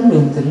cứ chánh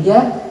niệm tỉnh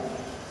giác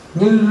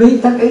như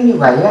lý tác ý như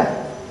vậy á,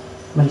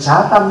 mình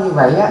xả tâm như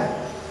vậy á,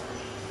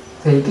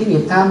 thì cái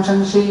nghiệp tham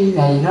sân si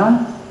này nó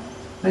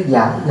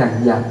giảm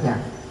dần.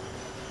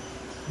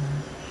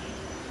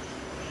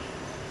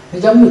 Nó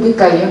giống như cái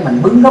cây á,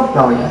 mình bứng gốc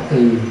rồi á,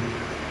 thì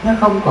nó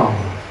không còn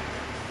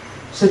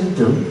sinh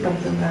trưởng trong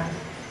tương lai,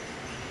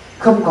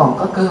 không còn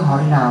có cơ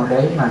hội nào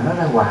để mà nó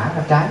ra quả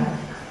ra trái.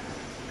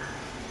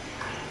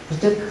 Nó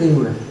chết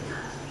tiêu rồi,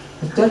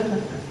 nó chết hết.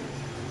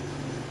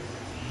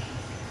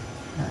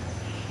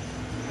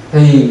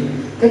 Thì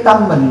cái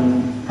tâm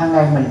mình hàng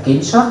ngày mình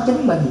kiểm soát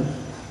chính mình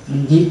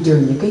diệt trừ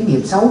những cái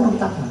nghiệp xấu trong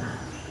tâm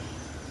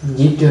mình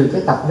diệt trừ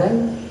cái tập đế,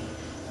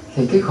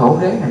 thì cái khổ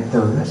đế này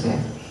từ nó sẽ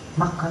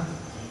mất hết.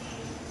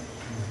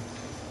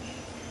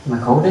 Mà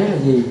khổ đế là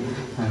gì?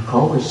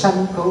 Khổ vì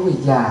sanh, khổ vì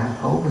già,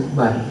 khổ vì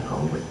bệnh, khổ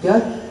vì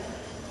chết,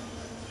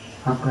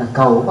 hoặc là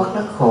cầu bất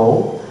đắc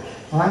khổ,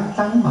 oán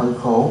tắng hội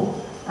khổ,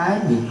 ái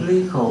biệt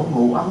ly khổ,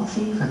 ngủ ấm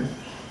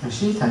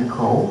xí thạnh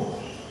khổ,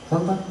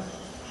 vân vân.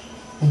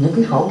 Những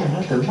cái khổ này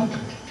nó tự mất,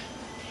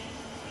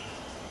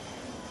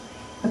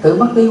 nó tự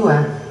mất tiêu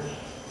à.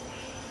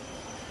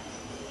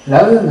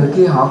 Lỡ người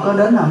kia họ có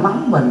đến là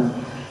mắng mình,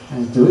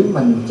 chửi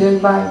mình, chê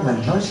bai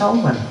mình, nói xấu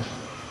mình,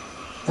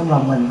 trong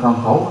lòng mình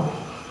còn khổ không?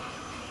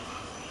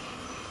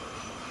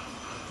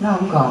 Nó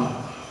không còn.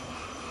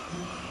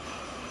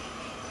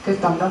 Cái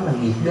tâm đó là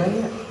diệt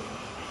đế đó.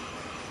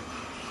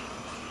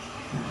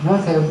 Nói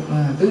theo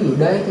tứ diệu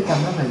đế, cái tâm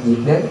đó là diệt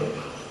đế.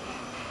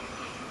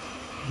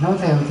 Nói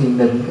theo thiền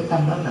định, cái tâm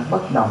đó là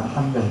bất động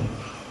tâm định.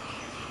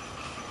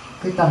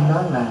 Cái tâm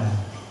đó là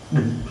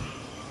định.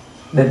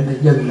 Định là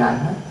dừng lại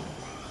hết.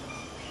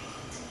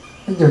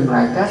 Nó dừng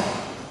lại các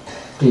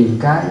trì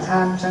cái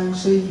tham sân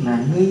si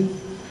mạng nghi.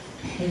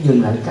 Nó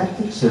dừng lại các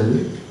kiết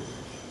sử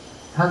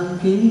thân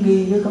kiến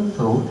nghi với cấm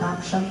thủ tham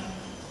sân.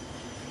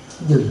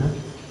 Dừng hết.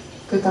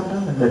 Cái tâm đó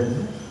là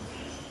định.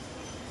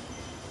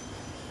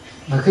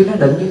 Và khi nó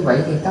định như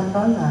vậy thì tâm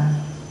đó là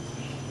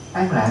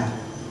an lạc.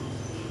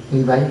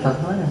 Vì vậy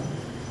Phật nói là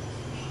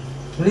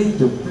ly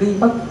dục ly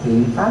bất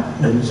thiện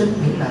pháp định sinh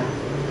hỷ lạc.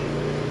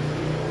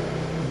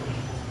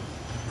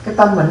 Cái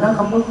tâm mình nó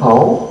không có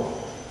khổ,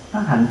 nó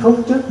hạnh phúc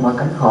trước mọi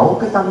cảnh khổ.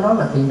 Cái tâm đó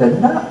là thiền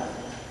định đó,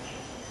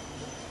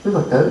 quý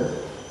Phật tử.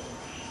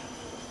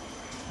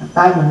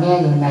 Tai mình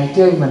nghe người này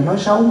chê mình, nói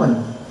xấu mình,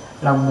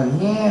 lòng mình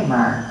nghe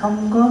mà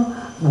không có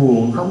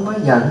buồn, không có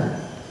giận,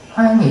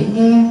 hoan hỷ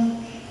nghe.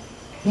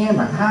 Nghe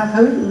mà tha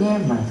thứ, nghe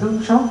mà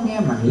thương xót, nghe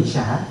mà hỷ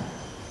xả,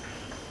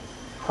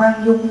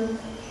 khoan dung,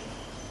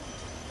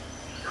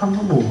 không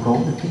có buồn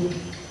khổ được kia.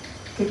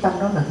 Cái tâm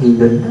đó là thiền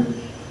định đó.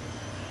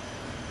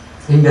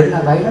 Thiền định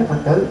là vậy đó Phật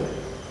tử.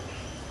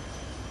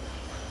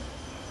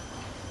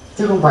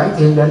 Chứ không phải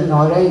thiền định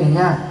ngồi đây này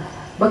nha,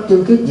 bất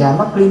chung kiết già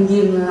mất liên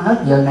diêm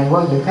hết giờ này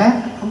qua giờ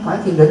khác. Không phải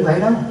thiền định vậy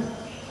đâu.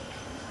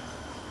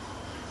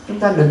 Chúng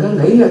ta đừng có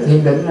nghĩ là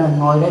thiền định là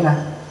ngồi đây nè,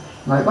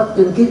 ngồi bất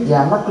chung kiết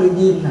già mất liên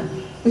diêm nè,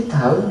 hít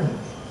thở nè.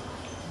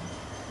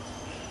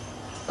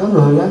 Có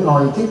người đó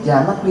ngồi kiết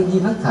già mất liên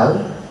diêm hít thở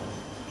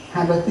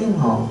 2-3 tiếng đồng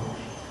hồ.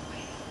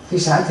 Khi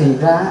xả thiền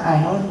ra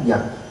ai nói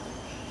giật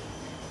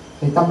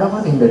thì tâm đó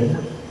có thiền định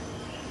không?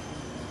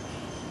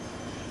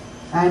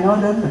 Ai nói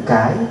đến là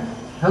cãi,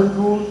 hơn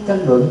thua,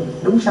 tranh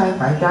luận, đúng sai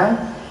phải trái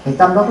thì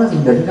tâm đó có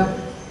thiền định không?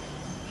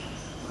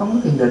 Không có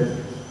thiền định.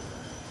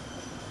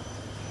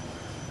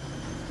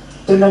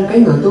 Cho nên cái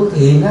người tu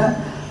thiền á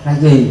là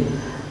gì?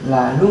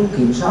 Là luôn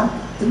kiểm soát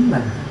chính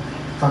mình.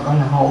 Và gọi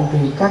là hộ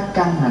trì các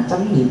căn, là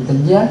chánh niệm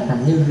tỉnh giác, là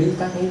như lý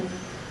tác ý.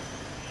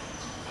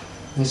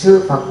 Ngày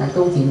xưa Phật Ngài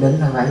tu thiền định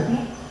là vậy đó.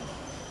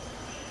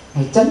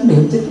 Ngài chánh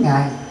niệm chính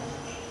Ngài.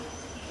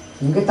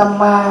 Những cái tâm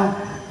ma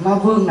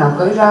vương nào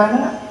khởi ra đó,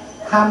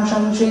 tham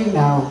sân si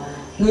nào,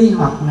 nghi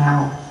hoặc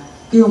nào,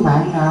 kiêu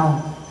mạn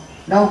nào,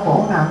 đau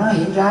khổ nào nó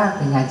hiện ra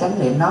thì Ngài chánh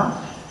niệm nó.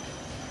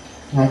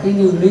 Ngài cứ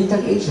như lý tác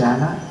ý ra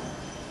nó.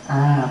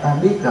 Ta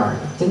biết rồi,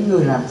 chính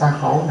ngươi làm ta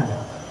khổ nè.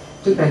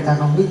 Trước đây ta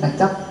không biết, ta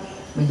chấp.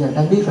 Bây giờ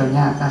ta biết rồi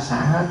nha, ta xả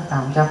hết, ta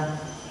không chấp.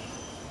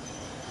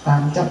 Ta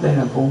không chấp đây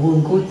là phụ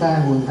vương của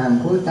ta, quần thần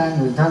của ta,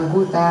 người thân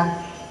của ta,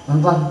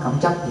 vân vân, không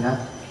chấp gì hết.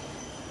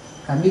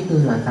 Ta biết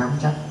ngươi rồi, ta không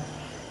chấp.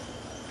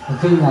 Và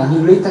khi Ngài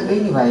như lý tác ý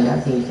như vậy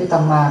thì cái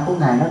tâm ma của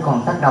Ngài nó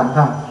còn tác động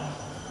không?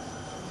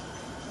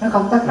 Nó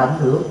không tác động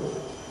được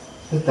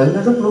thì tự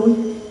nó rút lui.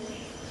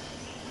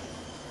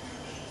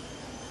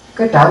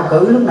 Cái trạo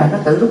cử lúc này nó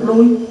tự rút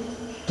lui.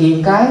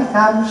 Triền cái,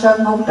 tham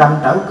sân, hôn trầm,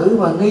 trạo cử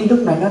và nghi lúc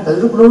này nó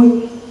tự rút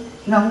lui.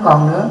 Nó không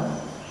còn nữa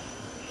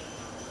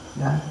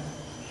đó.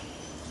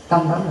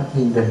 Tâm đó là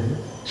thiền định.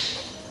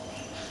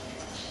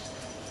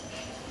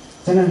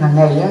 Cho nên hàng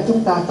ngày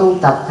chúng ta tu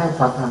tập theo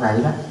Phật là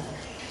vậy đó.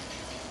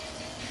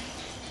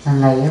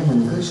 Hàng ngày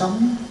mình cứ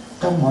sống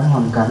trong mọi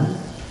hoàn cảnh,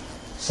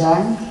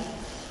 sáng,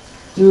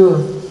 trưa,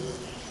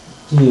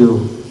 chiều,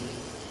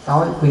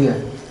 tối, khuya,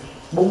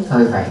 4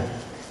 thời vậy.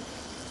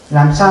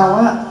 Làm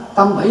sao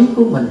tâm ý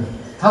của mình,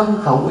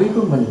 thân khẩu ý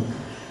của mình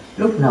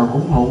lúc nào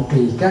cũng hộ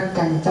trì các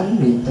căn chánh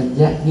niệm tỉnh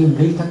giác nghiêm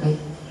lý tác ý.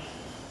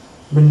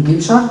 Mình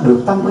kiểm soát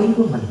được tâm ý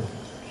của mình,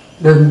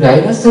 đừng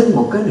để nó sinh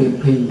một cái niệm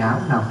phiền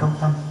não nào trong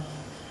tâm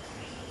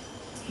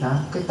đó.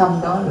 Cái tâm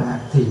đó là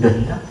thiền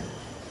định đó.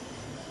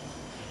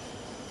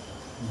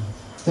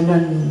 Cho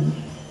nên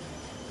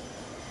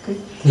cái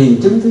thiền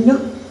chứng thứ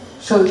nhất,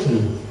 sơ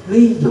thiền,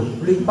 ly dục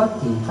ly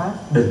bất thiền pháp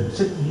định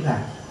sinh hỷ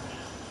lạc.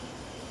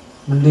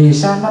 Mình lìa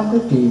xa 5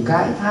 cái triền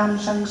cái tham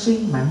sân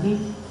si mạng nghi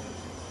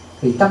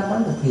thì tâm đó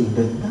là thiền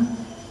định đó.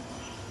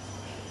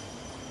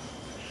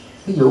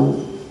 Ví dụ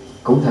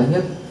cụ thể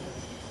nhất,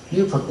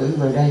 nếu Phật tử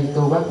về đây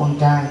tu bác quan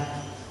trai,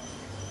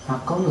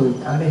 hoặc có người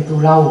ở đây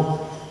tu lâu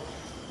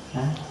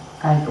đó,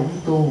 ai cũng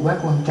tu bác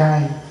quan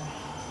trai,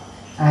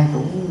 ai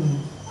cũng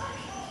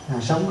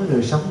sống cái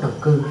đời sống độc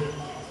cư,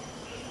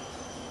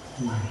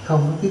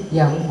 không có tiếp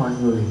giao với mọi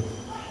người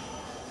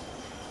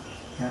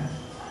đó.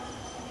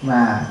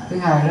 Mà thứ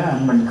hai đó là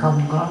mình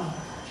không có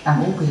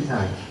ăn uống phi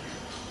thời.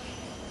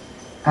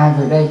 Ai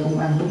về đây cũng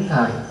ăn đúng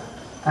thời,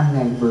 ăn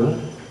ngày bữa.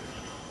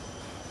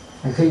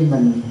 Khi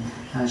mình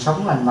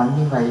sống lành mạnh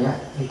như vậy á,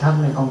 thì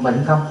thân này còn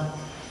bệnh không?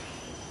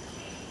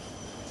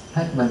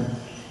 Hết bệnh.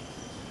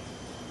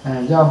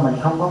 Do mình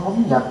không có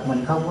phóng dật,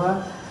 mình không có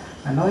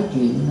nói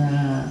chuyện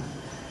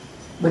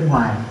bên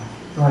ngoài,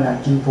 gọi là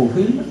chuyện phù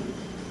phiếm,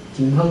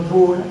 chuyện hơn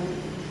thua đó.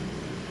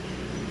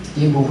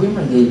 Chuyện phù phiếm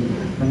là gì?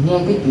 Mình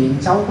nghe cái chuyện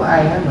xấu của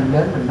ai á, mình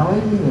đến mình nói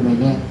với người này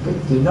nghe, cái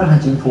chuyện đó là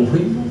chuyện phù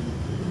phiếm.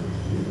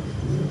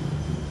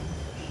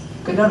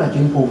 Cái đó là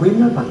chuyện phù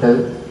phiếm đó Phật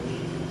tử.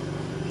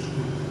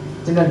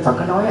 Cho nên Phật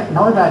có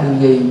nói ra điều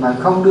gì mà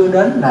không đưa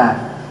đến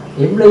là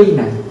yểm ly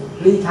nè,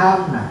 ly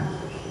tham nè,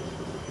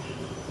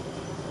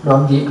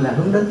 đoạn diệt là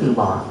hướng đến từ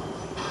bỏ.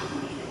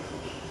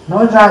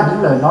 Nói ra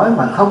những lời nói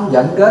mà không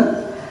dẫn đến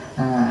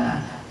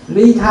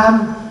ly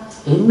tham,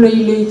 yểm ly,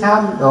 ly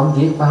tham, đoạn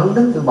diệt và hướng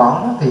đến từ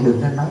bỏ đó, thì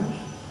đừng nên nói.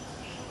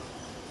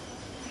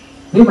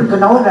 Nếu mình có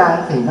nói ra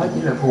thì nó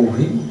chỉ là phù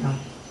phiếm thôi.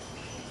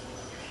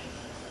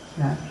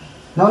 Đó.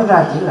 Nói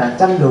ra chỉ là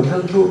tranh luận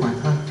hơn thua mà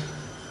thôi,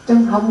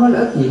 chứ không có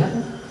lợi ích gì hết.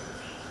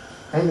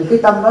 Tại vì cái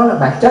tâm đó là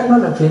bản chất, nó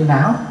là phiền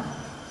não.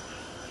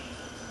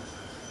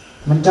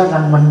 Mình cho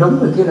rằng mình đúng,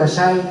 người kia là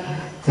sai,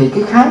 thì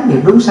cái khái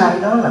niệm đúng sai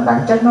đó là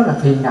bản chất, nó là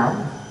phiền não.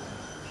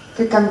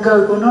 Cái căn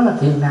cơ của nó là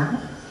phiền não.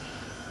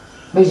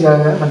 Bây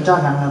giờ mình cho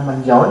rằng là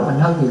mình giỏi, mình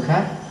hơn người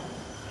khác.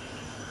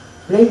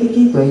 Lấy cái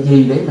trí tuệ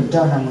gì để mình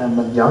cho rằng là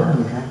mình giỏi hơn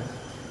người khác?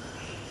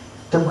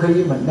 Trong khi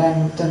mình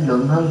đang tranh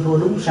luận hơn thua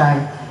đúng sai,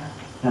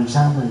 làm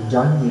sao mình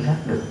giỏi hơn người khác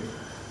được?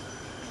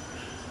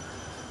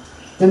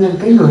 Cho nên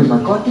cái người mà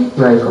có trí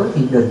tuệ, có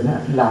thiền định á,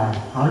 là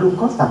họ luôn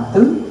có tầm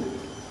tứ.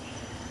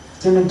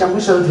 Cho nên trong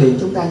cái sơ thiền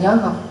chúng ta nhớ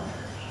không?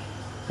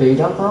 Vị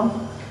đó có,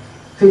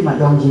 khi mà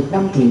đoạn diệt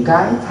 5 triền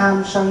cái,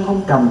 tham sân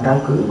hung trầm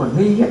trạo cử và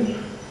nghi á,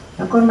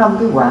 nó có 5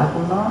 cái quả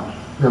của nó,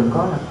 gồm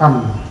có là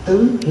tầm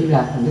tứ, hy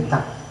lạc và nhất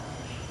tập.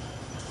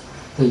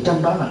 Thì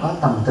trong đó là có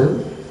tầm tứ.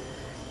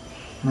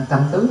 Mà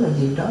tầm tứ là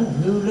gì? Đó là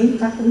như lý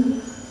tác ý.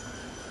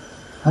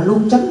 Họ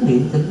luôn chánh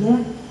niệm tỉnh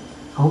giác,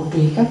 hộ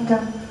trì các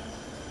căn.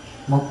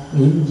 Một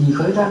niệm gì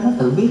khởi ra nó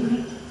tự biết hết.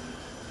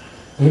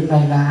 Niệm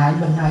này là hại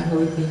mình hại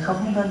người thì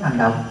không nên hành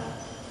động.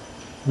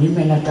 Niệm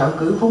này là trợ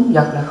cử phóng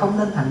dật là không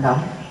nên hành động.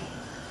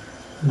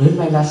 Niệm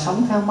này là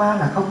sống theo ma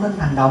là không nên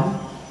hành động.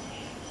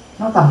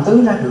 Nó tầm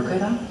tứ ra được cái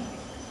đó.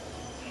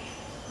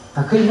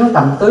 Và khi nó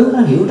tầm tứ, nó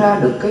hiểu ra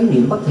được cái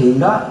niệm bất thiện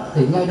đó,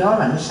 thì ngay đó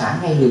là nó xả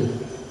ngay liền.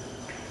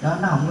 Đó,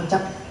 nó không có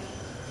chấp.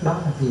 Đó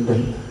là thiền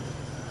định.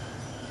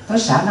 Nó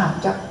xả, nó không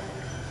chấp.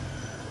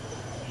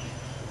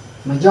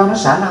 Mà do nó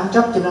xả, nó không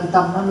chấp, cho nên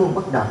tâm nó luôn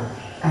bất động,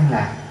 an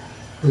lạc.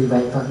 Vì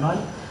vậy Phật nói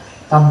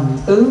tầm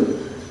tứ,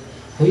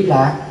 hỷ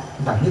lạc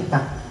và nhất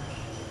tâm.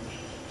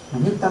 Mà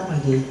nhất tâm là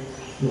gì?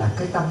 Là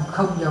cái tâm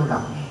không dao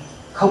động,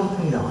 không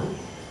thay đổi.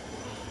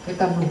 Cái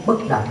tâm luôn bất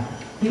động,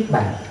 niết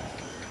bàn,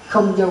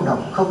 không dao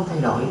động, không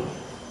thay đổi.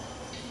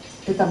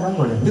 Cái tâm đó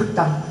gọi là nhất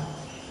tâm.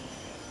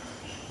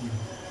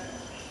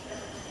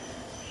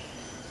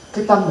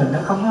 Cái tâm mình nó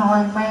không có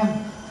hoang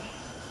mang,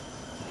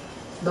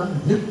 đó là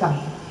nhất tâm.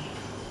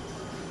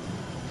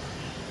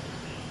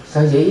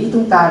 Sở dĩ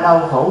chúng ta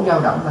đau khổ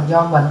dao động là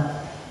do mình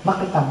mất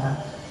cái tâm đó.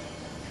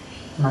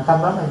 Mà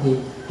tâm đó là gì?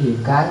 Triền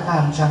cái,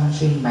 tham sân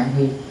si mạng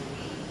nghi.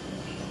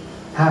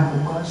 Tham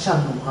cũng có, sân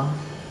cũng có,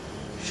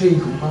 si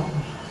cũng có.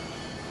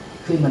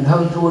 Khi mình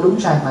hơn thua đúng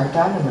sai phải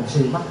trái là mình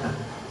si mất rồi.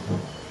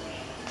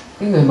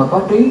 Cái người mà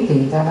có trí thì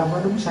người ta đâu có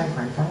đúng sai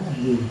phải trái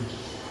làm gì.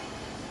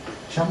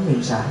 Sống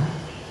niệm xả.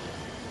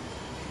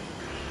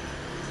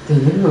 Thì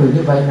những người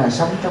như vậy là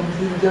sống trong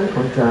thiên giới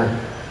cõi trời.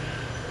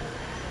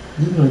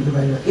 Những người như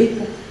vậy là ít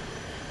đó.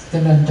 Cho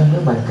nên trong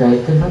cái bài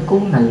kệ kinh nói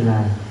cuốn này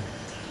là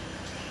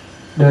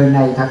đời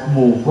này thật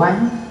mù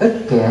quáng,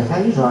 ít kẻ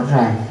thấy rõ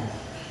ràng,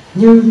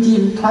 như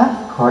chim thoát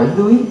khỏi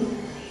lưới,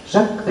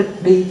 rất ít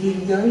đi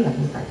thiên giới là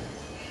như vậy.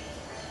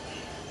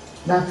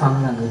 Đa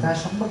phần là người ta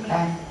sống bất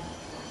an,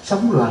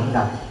 sống loạn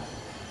động,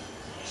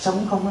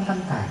 sống không có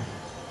thanh thản,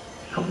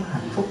 không có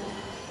hạnh phúc,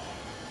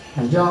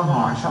 là do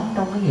họ sống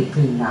trong cái nghiệp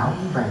phiền não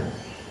như vậy.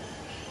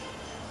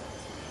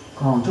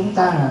 Còn chúng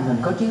ta là mình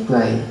có trí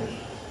tuệ,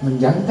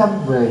 mình dẫn tâm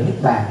về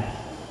niết bàn,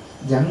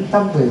 dẫn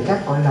tâm về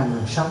các cõi lành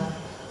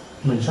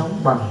mình sống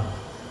bằng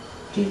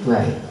trí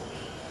tuệ,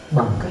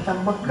 bằng cái tâm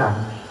bất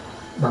động,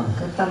 bằng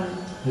cái tâm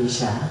hỷ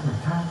xả mà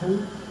tha thứ,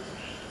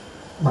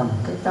 bằng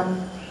cái tâm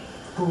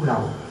tu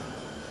lậu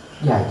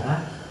giải thoát,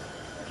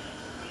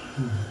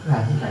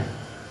 là như vậy.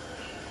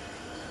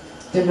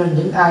 Cho nên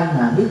những ai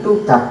mà biết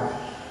tu tập,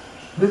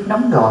 biết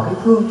nắm rõ cái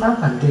phương pháp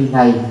hành trì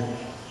này,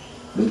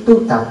 biết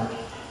tu tập,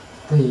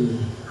 thì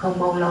không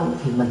bao lâu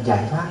thì mình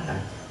giải thoát rồi.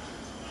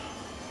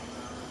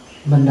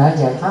 Mình đã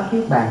giải thoát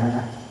niết bàn rồi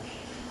đó.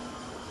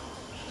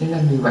 Cho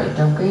nên vì vậy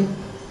trong cái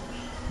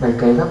bài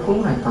kệ gấp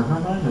cuốn này Phật nó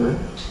nói nữa: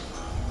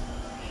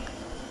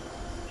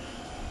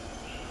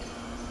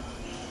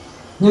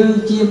 như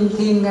chim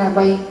thiên nga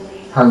bay,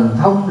 thần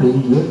thông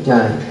luyện giữa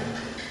trời,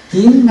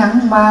 chiến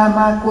thắng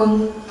ma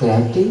quân,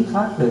 kẻ trí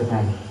thoát đời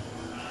này.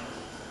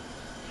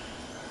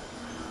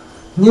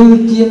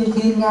 Như chim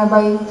thiên nga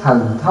bay,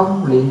 thần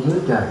thông luyện giữa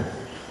trời.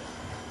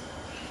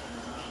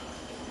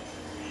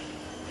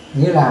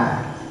 Nghĩa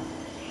là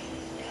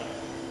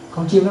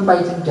Con chim nó bay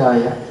trên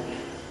trời á,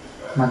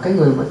 mà cái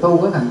người mà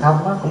tu cái thần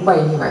thông á cũng bay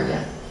như vậy á,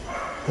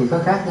 thì có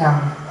khác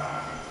nhau,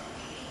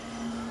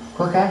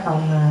 có khác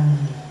không?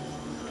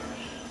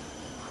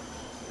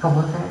 Không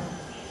có khác.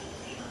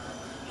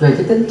 Về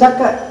cái tính chất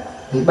á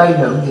thì bay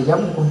lượn thì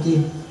giống như con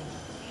chim,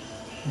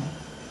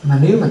 mà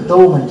nếu mà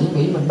tu mình chỉ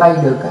nghĩ mình bay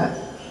được á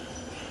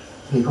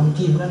thì con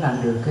chim nó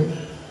làm được cái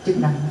chức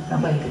năng nó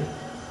bay được.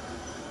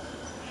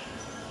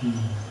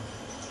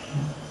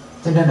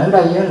 Cho nên ở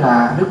đây á,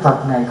 là Đức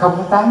Phật này không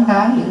có tán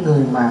thán những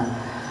người mà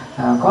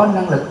có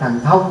năng lực thần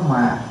thông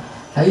mà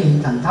thể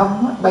hiện thần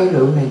thông á, bay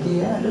lượn này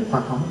kia á, Đức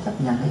Phật không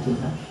chấp nhận cái chuyện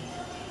đó.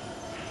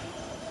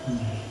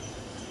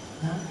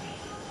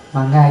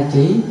 Mà Ngài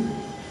chỉ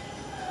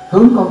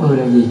hướng con người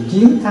là gì?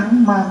 Chiến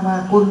thắng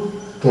ma quân,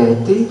 kệ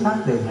trí thoát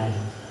đời này.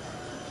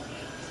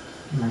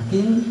 Mà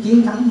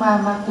chiến thắng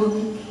ma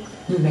quân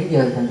như nãy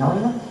giờ Thầy nói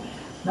đó,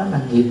 nó là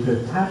nghiệp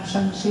lực tham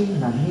sân si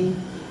mà nghi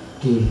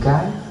trì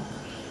cái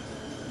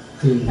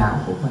phiền não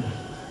của mình,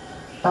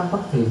 tâm bất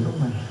thiện của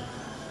mình,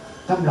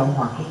 tâm lộng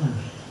hoặc của mình.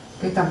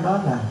 Cái tâm đó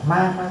là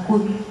ma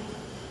quân.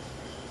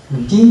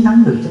 Mình chiến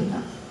thắng được chính nó.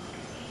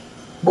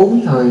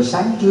 4 thời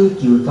sáng trưa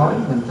chiều tối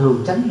mình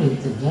thường tránh niệm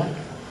tỉnh giác,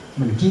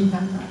 mình chiến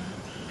thắng nó.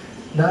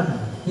 Đó là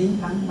chiến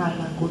thắng ma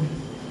quân.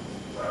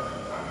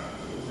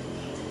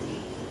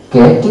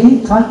 Kẻ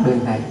trí thoát đời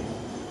này,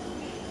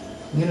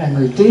 nghĩa là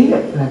người trí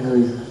là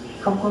người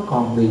không có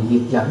còn bị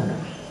nghiệp dẫn nữa,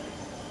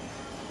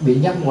 bị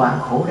nhân quả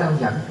khổ đau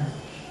dẫn nữa.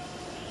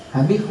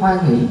 Họ biết hoan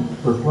hỷ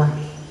vượt qua.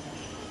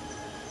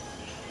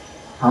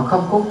 Họ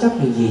không cố chấp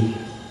điều gì,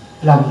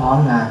 lòng họ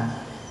là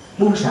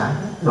buông xả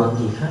đoạn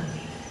diệt hết.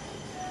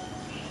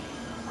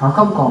 Họ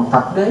không còn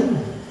tập đế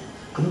nữa.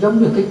 Cũng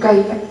giống như cái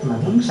cây ấy, mà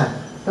bứng sạch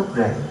gốc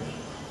rễ,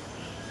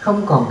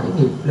 không còn cái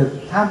nghiệp lực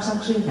tham sân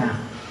si nào,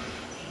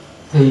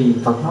 thì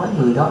Phật nói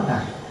người đó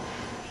là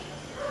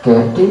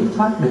kẻ trí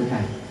thoát đời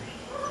này.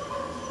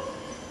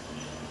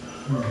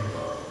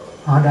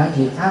 Họ đã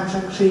diệt tham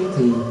sân si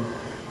thì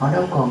họ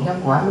đâu còn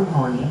nhân quả luân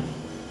hồi nữa.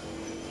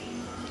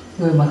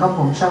 Người mà không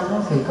còn sân đó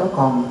thì có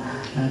còn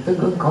tương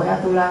ứng cõi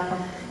Atula không?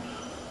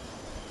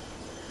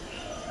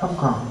 Không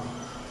còn.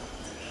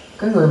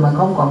 Cái người mà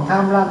không còn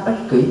tham lam ích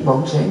kỷ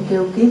bộn sẻn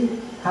keo kiết,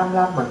 tham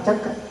lam vật chất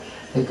á,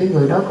 thì cái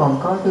người đó còn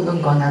có tương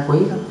ứng cõi ngạ quỷ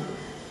không?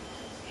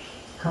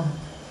 Không.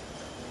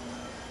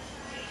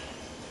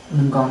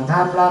 Mình còn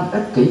tham lam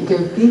ích kỷ keo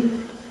kiết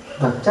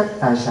vật chất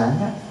tài sản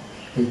á,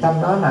 thì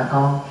tâm đó là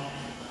còn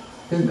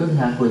tương ứng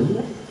ngạ quỷ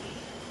á.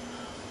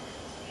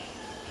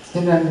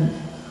 Cho nên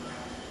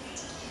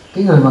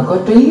cái người mà có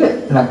trí á,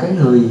 là cái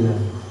người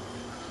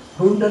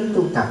hướng đến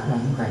tu tập là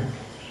như vậy.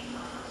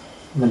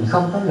 Mình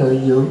không có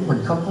lợi dưỡng,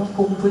 mình không có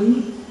phung phí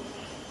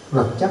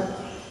vật chất,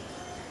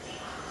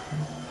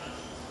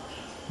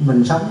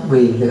 mình sống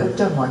vì lợi ích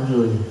cho mọi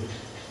người.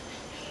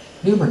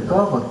 Nếu mình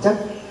có vật chất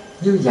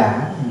dư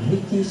dả, mình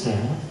biết chia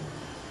sẻ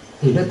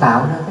thì nó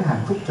tạo ra cái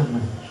hạnh phúc cho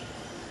mình.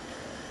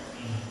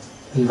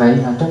 Vì vậy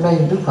mà trong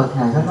đây Đức Phật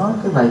Ngài có nói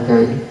cái bài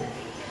kệ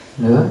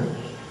nữa: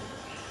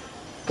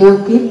 keo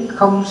kiết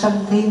không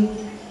sanh thiên,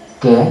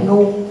 kẻ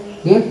ngu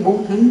ghét bố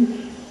thí,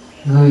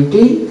 người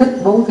trí thích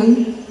bố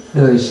thí,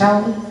 đời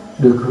sau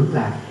được hưởng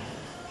lạc.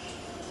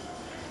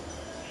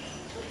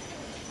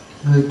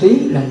 Người trí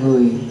là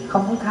người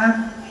không có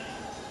tham.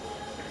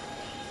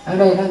 Ở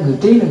đây là người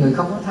trí là người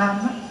không có tham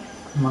đó.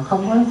 Mà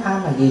không có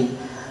tham là gì?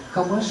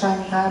 Không có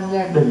sang tham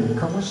gia đình,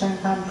 không có sang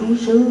tham trú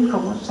xứ,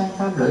 không có sang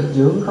tham lợi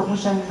dưỡng, không có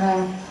sang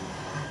tham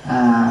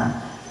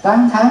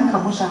tán thán,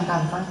 không có sang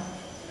tham pháp.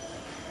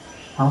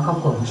 Họ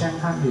không còn sang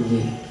tham điều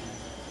gì,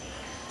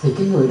 thì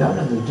cái người đó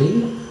là người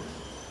trí.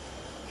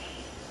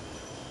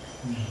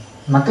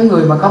 Mà cái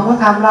người mà không có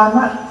tham lam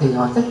á, thì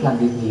họ thích làm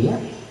việc nghĩa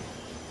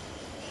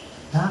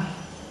đó,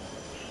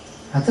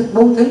 họ thích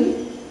bố thí.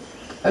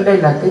 Ở đây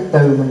là cái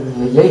từ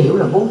mình dễ hiểu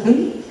là bố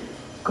thí,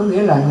 có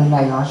nghĩa là người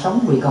này họ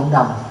sống vì cộng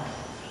đồng,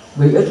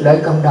 vì ích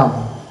lợi cộng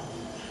đồng.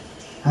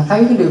 Họ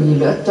thấy cái điều gì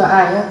lợi ích cho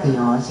ai á, thì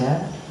họ sẽ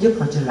giúp,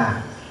 họ sẽ làm.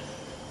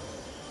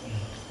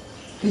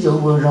 Ví dụ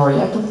vừa rồi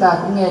á, chúng ta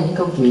cũng nghe những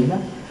câu chuyện đó,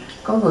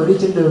 có người đi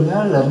trên đường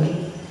á, lượm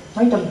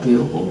mấy trăm triệu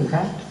của người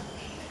khác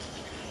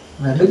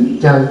và đứng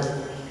chờ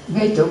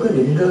ngay chỗ cái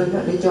điểm rơi đó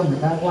để cho người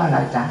ta qua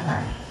lại trả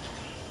lại,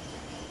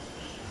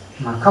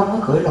 mà không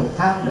có khởi lòng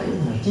tham để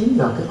mà chiếm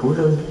đoạt cái của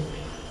rơi.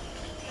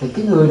 Thì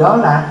cái người đó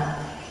là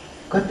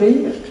có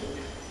trí đó.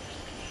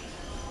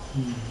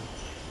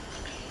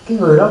 Cái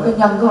người đó, cái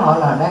nhân của họ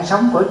là đang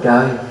sống cõi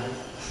trời.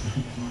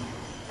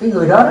 Cái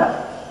người đó đó.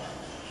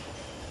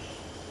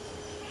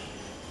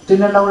 Cho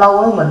nên lâu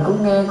lâu á, mình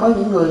cũng nghe có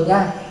những người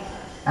nha,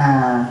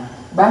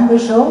 bán vé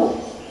số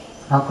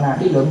hoặc là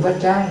đi lượm ve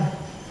chai,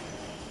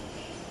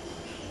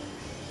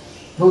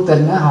 vô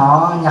tình á,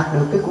 họ nhặt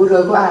được cái của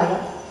rơi của ai đó,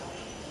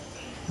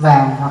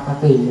 vàng hoặc là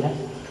tiền gì đó,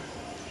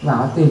 và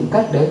họ tìm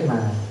cách để mà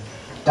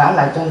trả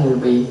lại cho người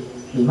bị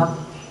mất.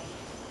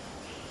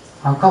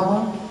 Họ không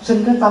có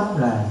sinh cái tâm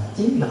là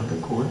chiếm đoạt cái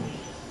của.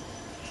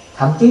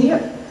 Thậm chí á,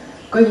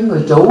 có những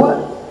người chủ á,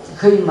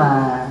 khi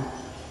mà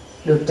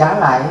được trả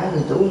lại,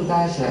 người chủ người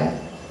ta sẽ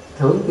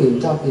thưởng tiền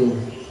cho tiền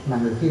mà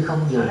người kia không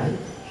vừa lấy.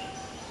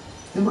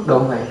 Đến mức độ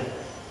vậy.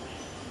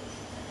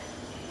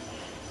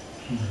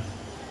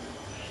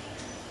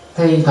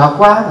 Thì thoạt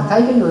qua mình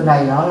thấy cái người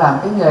này họ làm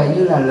cái nghề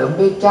như là lượm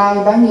ve chai,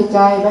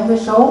 bán vé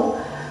số,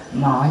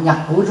 mà họ nhặt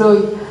của rơi,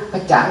 họ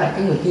trả lại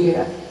cái người kia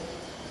đó.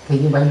 Thì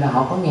như vậy là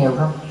họ có nghèo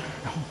không?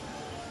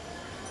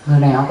 Người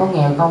này họ có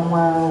nghèo không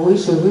quý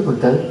sư, quý Phật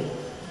tử?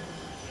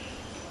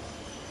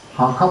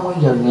 Họ không bao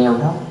giờ nghèo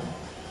đâu.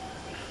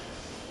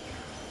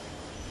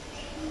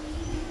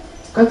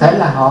 Có thể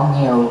là họ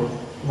nghèo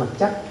vật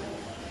chất,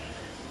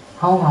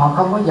 không, họ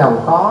không có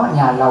giàu có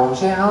nhà lầu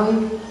xe hơi,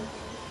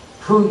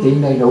 phương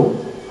tiện đầy đủ,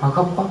 họ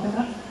không có cái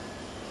đó.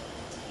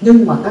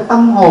 Nhưng mà cái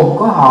tâm hồn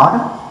của họ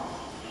đó,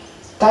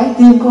 trái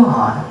tim của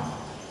họ đó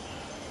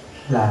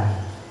là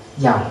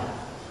giàu.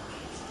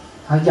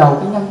 Họ giàu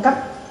cái nhân cách,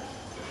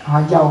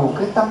 họ giàu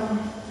cái tâm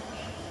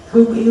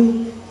thương yêu,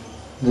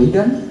 nghĩ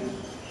đến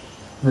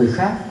người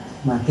khác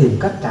mà tìm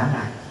cách trả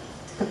lại.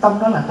 Cái tâm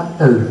đó là tâm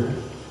từ.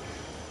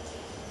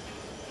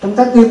 Trong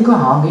trái tim của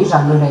họ nghĩ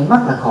rằng người này mất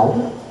là khổ,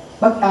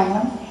 bất an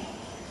lắm.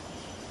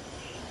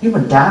 Nếu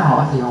mình trả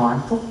họ thì họ hạnh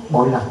phúc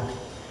bội lần.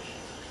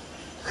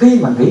 Khi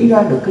mà nghĩ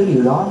ra được cái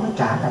điều đó mới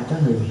trả lại cho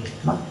người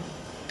mất.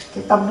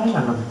 Cái tâm đó là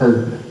lòng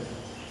từ.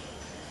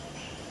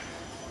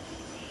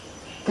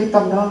 Cái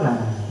tâm đó là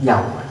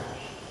giàu.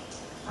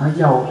 Họ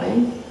giàu cái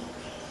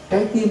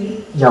trái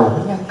tim, giàu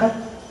cái nhân cách.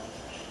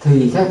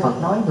 Thì theo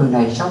Phật nói người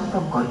này sống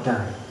trong cõi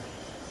trời.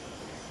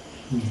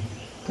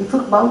 Cái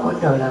phước báo cõi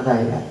trời là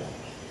vậy đó.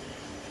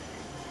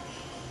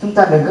 Chúng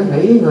ta đừng có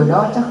nghĩ người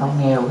đó chắc họ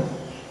nghèo,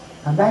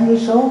 họ bán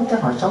vé số,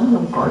 chắc họ sống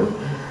trong cõi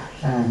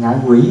ngạ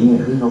quỷ,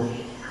 địa ngục.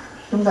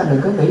 Chúng ta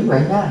đừng có nghĩ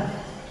vậy nha.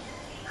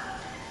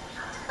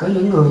 Có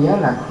những người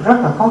là rất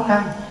là khó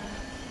khăn,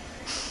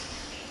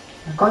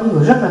 có những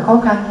người rất là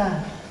khó khăn nha.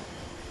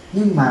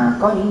 Nhưng mà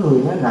có những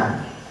người là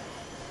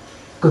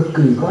cực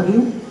kỳ có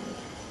hiếu.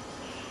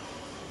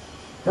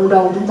 Đâu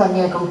đâu chúng ta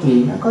nghe câu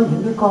chuyện có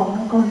những đứa con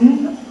nó có hiếu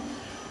lắm.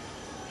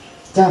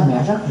 Cha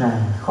mẹ rất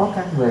là khó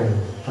khăn về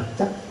vật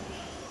chất,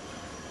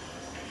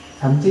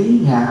 thậm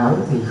chí nhà ở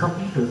thì không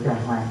được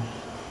đàng hoàng,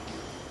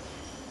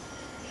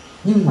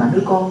 nhưng mà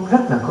đứa con rất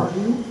là có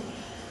hiếu,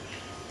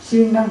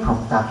 siêng năng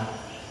học tập,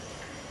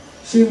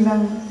 siêng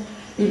năng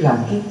đi làm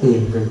kiếm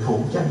tiền về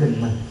phụ gia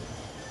đình mình.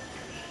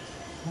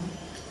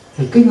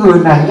 Thì cái người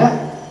này á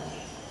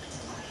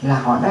là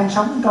họ đang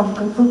sống trong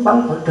cái phước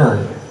báo của trời.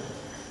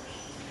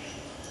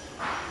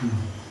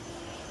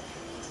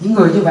 Những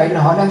người như vậy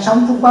là họ đang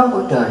sống phước báo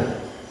của trời.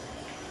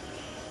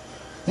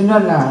 Cho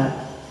nên là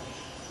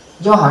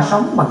do họ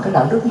sống bằng cái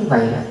đạo đức như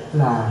vậy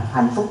là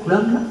hạnh phúc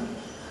lớn lắm.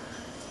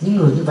 Những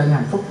người như vậy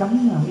hạnh phúc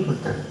lắm quý Phật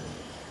tử.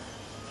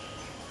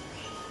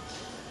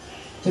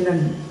 Cho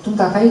nên chúng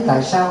ta thấy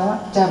tại sao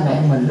cha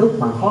mẹ mình lúc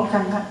mà khó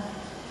khăn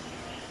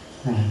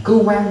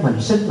cưu mang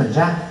mình, sinh mình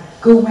ra,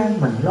 cưu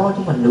mang mình, lo cho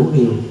mình đủ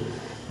điều.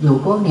 Dù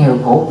có nghèo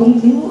khổ túng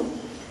thiếu,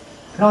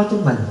 lo cho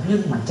mình,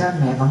 nhưng mà cha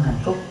mẹ vẫn hạnh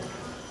phúc.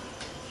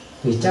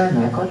 Vì cha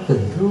mẹ có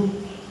tình thương,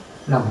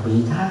 lòng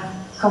vị tha,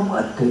 không có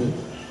ích kỷ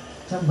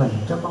cho mình,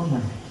 cho con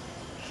mình,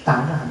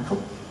 tạo ra hạnh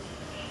phúc.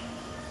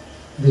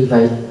 Vì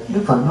vậy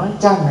Đức Phật nói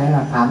cha mẹ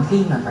là Phạm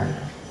Thiên là vậy.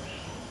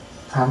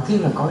 Phạm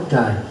Thiên là cõi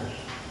trời,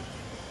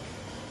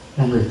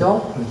 là người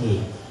tốt, người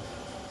hiền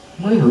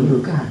mới hưởng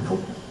được cái hạnh phúc.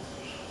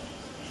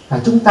 Và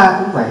chúng ta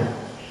cũng vậy.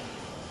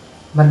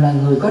 Mình là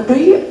người có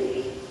trí,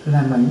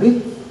 là mình biết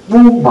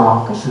buông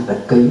bỏ cái sự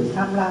ích kỷ,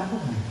 tham lam của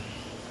mình.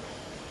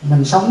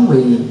 Mình sống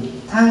vì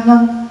tha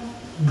nhân,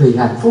 vì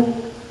hạnh phúc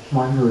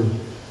mọi người.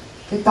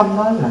 Cái tâm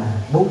đó là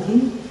bố thí,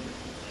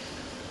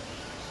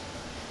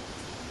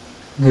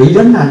 nghĩ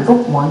đến hạnh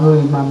phúc mọi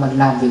người mà mình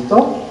làm việc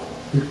tốt,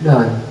 việc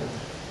đời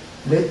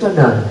để cho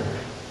đời.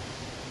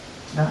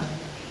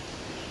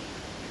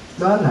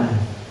 Đó là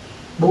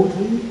bố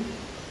thí.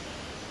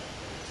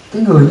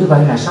 Cái người như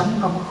vậy là sống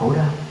không có khổ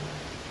đau,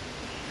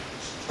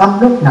 tâm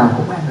lúc nào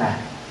cũng an lạc,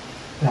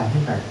 là như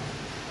vậy.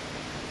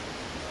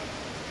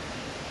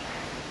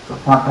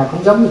 Hoặc là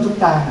cũng giống như chúng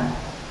ta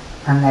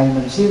hàng ngày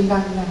mình siêng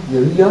năng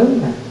giữ giới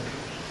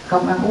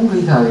không ăn uống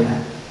phi thời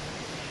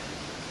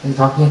thì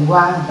thoạt nhìn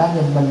qua người ta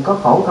nhìn mình có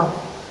khổ không?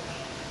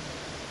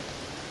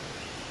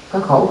 Có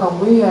khổ không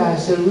quý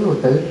sư, quý Phật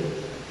tử?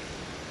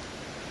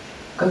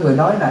 Có người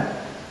nói là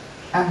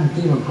ăn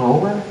chi mà khổ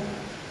quá,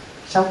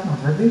 sống mà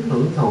phải biết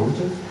hưởng thụ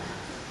chứ.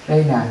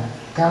 Đây nè,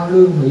 cao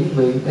lương mỹ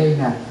vị, đây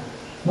nè,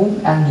 muốn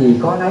ăn gì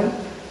có nấy,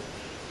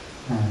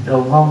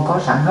 đồ ngon có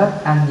sẵn hết,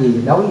 ăn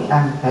gì đói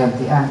ăn, thèm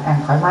thì ăn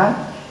thoải mái.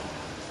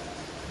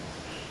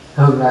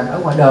 Thường là ở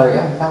ngoài đời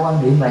người ta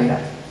quan niệm vậy đó,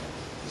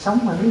 sống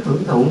mà biết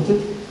hưởng thụ chứ.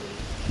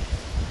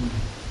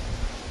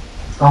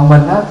 Còn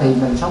mình thì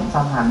mình sống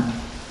tâm hạnh,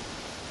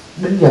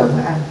 đến giờ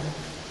mới ăn,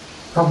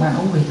 không ăn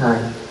uống phi thời.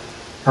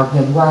 Thật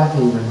nhìn qua thì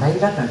mình thấy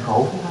rất là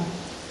khổ, phải không?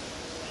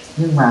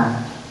 Nhưng mà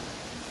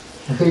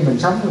khi mình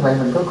sống như vậy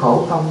mình có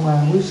khổ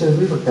không quý sư,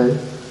 quý Phật tử?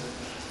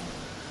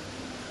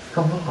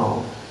 Không có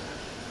khổ.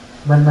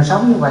 Mình mà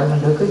sống như vậy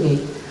mình được cái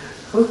gì?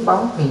 Phước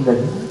báo thiền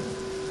định,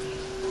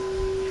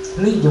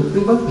 ly dục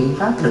ly bất thiện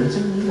pháp, định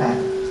sinh nghĩ lạc.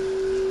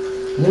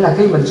 Nghĩa là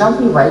khi mình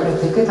sống như vậy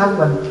thì cái thân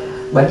mình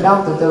bệnh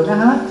đau từ từ nó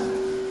hết.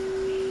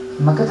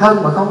 Mà cái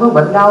thân mà không có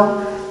bệnh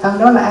đâu, thân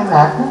đó là an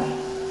lạc đó,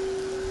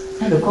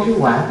 nó được có cái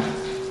quả.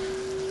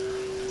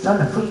 Đó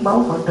là phước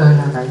báu của trời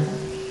là vậy đó.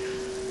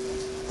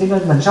 Cho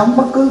nên mình sống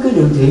bất cứ cái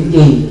điều thiện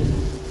gì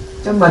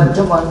cho mình,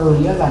 cho mọi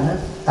người đó, là nó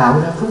tạo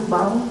ra phước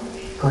báu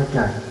cõi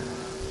trời,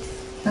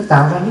 nó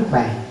tạo ra niết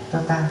bàn cho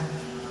ta.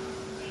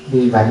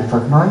 Vì vậy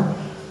Phật nói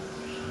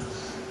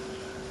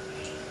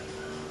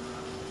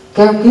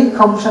keo kiết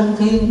không sanh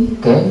thiên,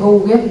 kẻ ngu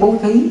ghét bố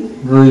thí,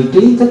 người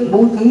trí thích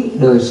bố thí,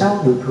 đời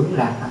sau được hưởng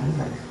lạc. Là như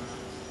vậy.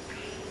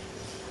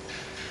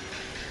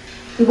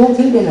 Cái bố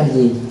thí đây là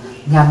gì?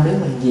 Nhằm để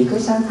mình diệt cái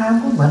sang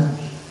tham của mình.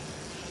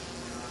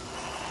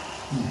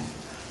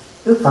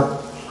 Đức Phật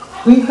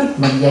khuyến khích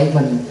mình, dạy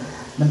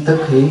mình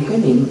thực hiện cái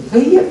niệm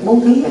thí, bố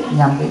thí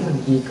nhằm để mình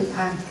diệt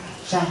cái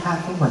sang tham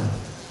của mình.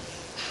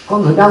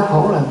 Con người đau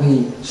khổ là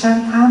vì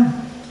sang tham,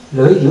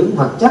 lợi dưỡng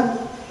vật chất,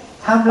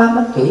 tham lam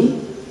ích kỷ.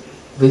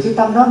 Vì cái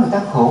tâm đó người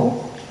ta khổ.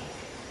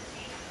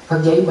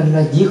 Phật dạy mình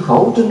là diệt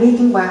khổ, chân lý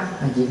thứ ba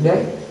là diệt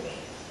đế.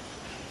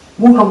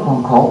 Muốn không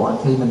còn khổ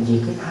thì mình diệt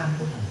cái tham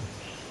của mình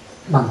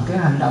bằng cái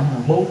hành động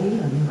là bố thí,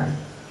 là như vậy.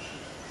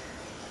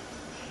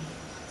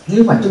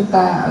 Nếu mà chúng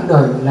ta ở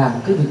đời làm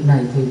cái việc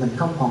này thì mình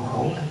không còn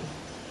khổ đâu.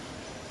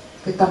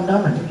 Cái tâm đó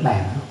là niết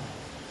bàn,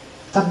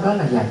 tâm đó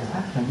là giải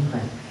thoát, là như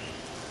vậy.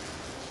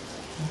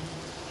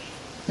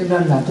 Cho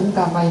nên là chúng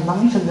ta may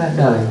mắn sinh ra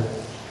đời,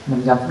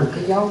 mình gặp được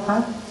cái giáo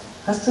pháp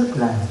hết sức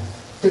là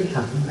chân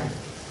thật như vậy,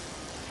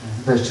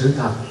 về sự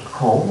thật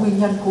khổ, nguyên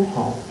nhân của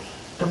khổ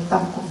trong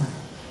tâm của mình.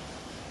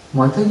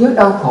 Mọi thế giới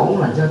đau khổ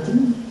là do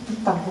chính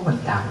tâm của mình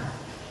tạo,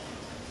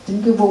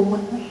 chính cái vô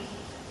minh đó.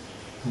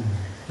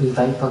 Vì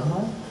vậy Phật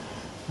nói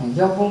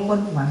do vô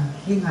minh mà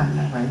duyên hành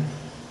là vậy,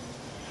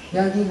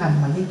 do duyên hành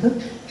mà duyên thức,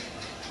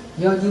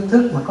 do duyên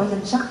thức mà có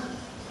danh sắc,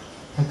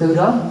 thì từ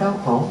đó mình đau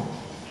khổ.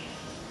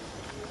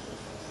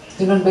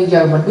 Cho nên bây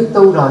giờ mình biết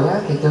tu rồi á,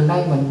 thì từ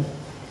nay mình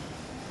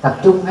tập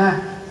trung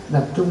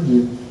tập trung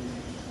diệt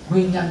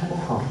nguyên nhân của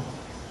khổ,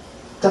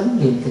 chánh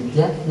niệm tỉnh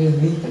giác như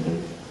lý các ý.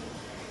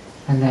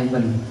 Hàng ngày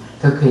mình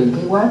thực hiện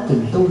cái quá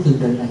trình tu thiền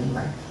định là như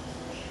vậy,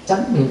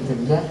 chánh niệm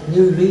tỉnh giác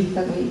như lý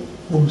các ý,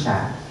 buông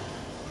xả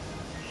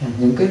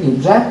những cái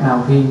niệm rác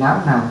nào, phiền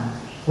não nào,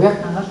 quét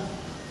nó hết,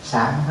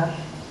 xả nó hết.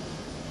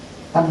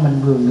 Tâm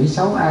mình vừa nghĩ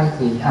xấu ai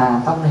thì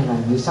tâm này là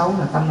nghĩ xấu,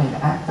 là tâm này là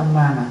ác, tâm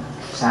ma, là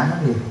xả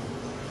nó liền.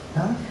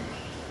 Đó,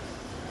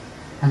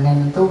 hàng ngày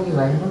mình tu như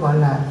vậy mới gọi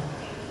là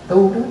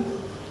tu đó.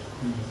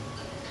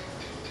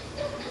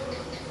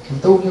 Mình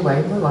tu như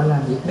vậy mới gọi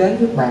là diệt đế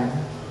niết bàn.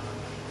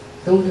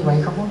 Tu như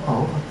vậy không có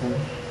khổ Phật tử.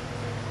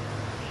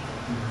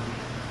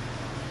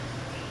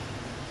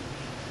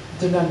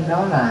 Cho nên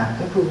đó là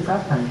cái phương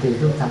pháp hành trì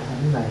tu tập là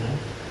như vậy đó.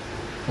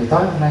 Thì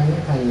tối hôm nay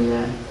thầy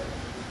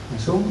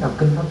xuống đọc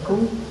kinh pháp cú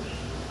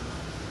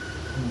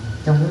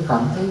trong cái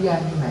cõi thế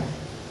gian như vậy.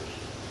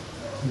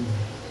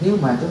 Nếu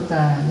mà chúng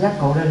ta giác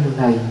ngộ ra điều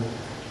này,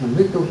 mình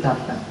biết tu tập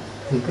đó,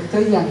 thì cái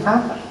thế gian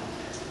pháp đó,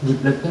 nghiệp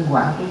lực nhân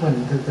quả của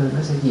mình từ từ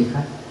nó sẽ diệt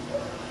hết.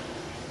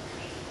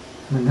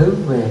 Mình hướng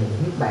về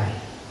niết bàn,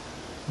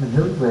 mình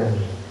hướng về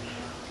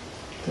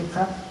cái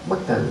pháp bất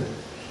tử,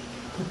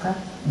 cái pháp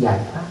giải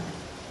thoát,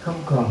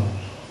 không còn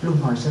luân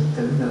hồi sinh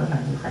tử nữa, là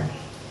như vậy.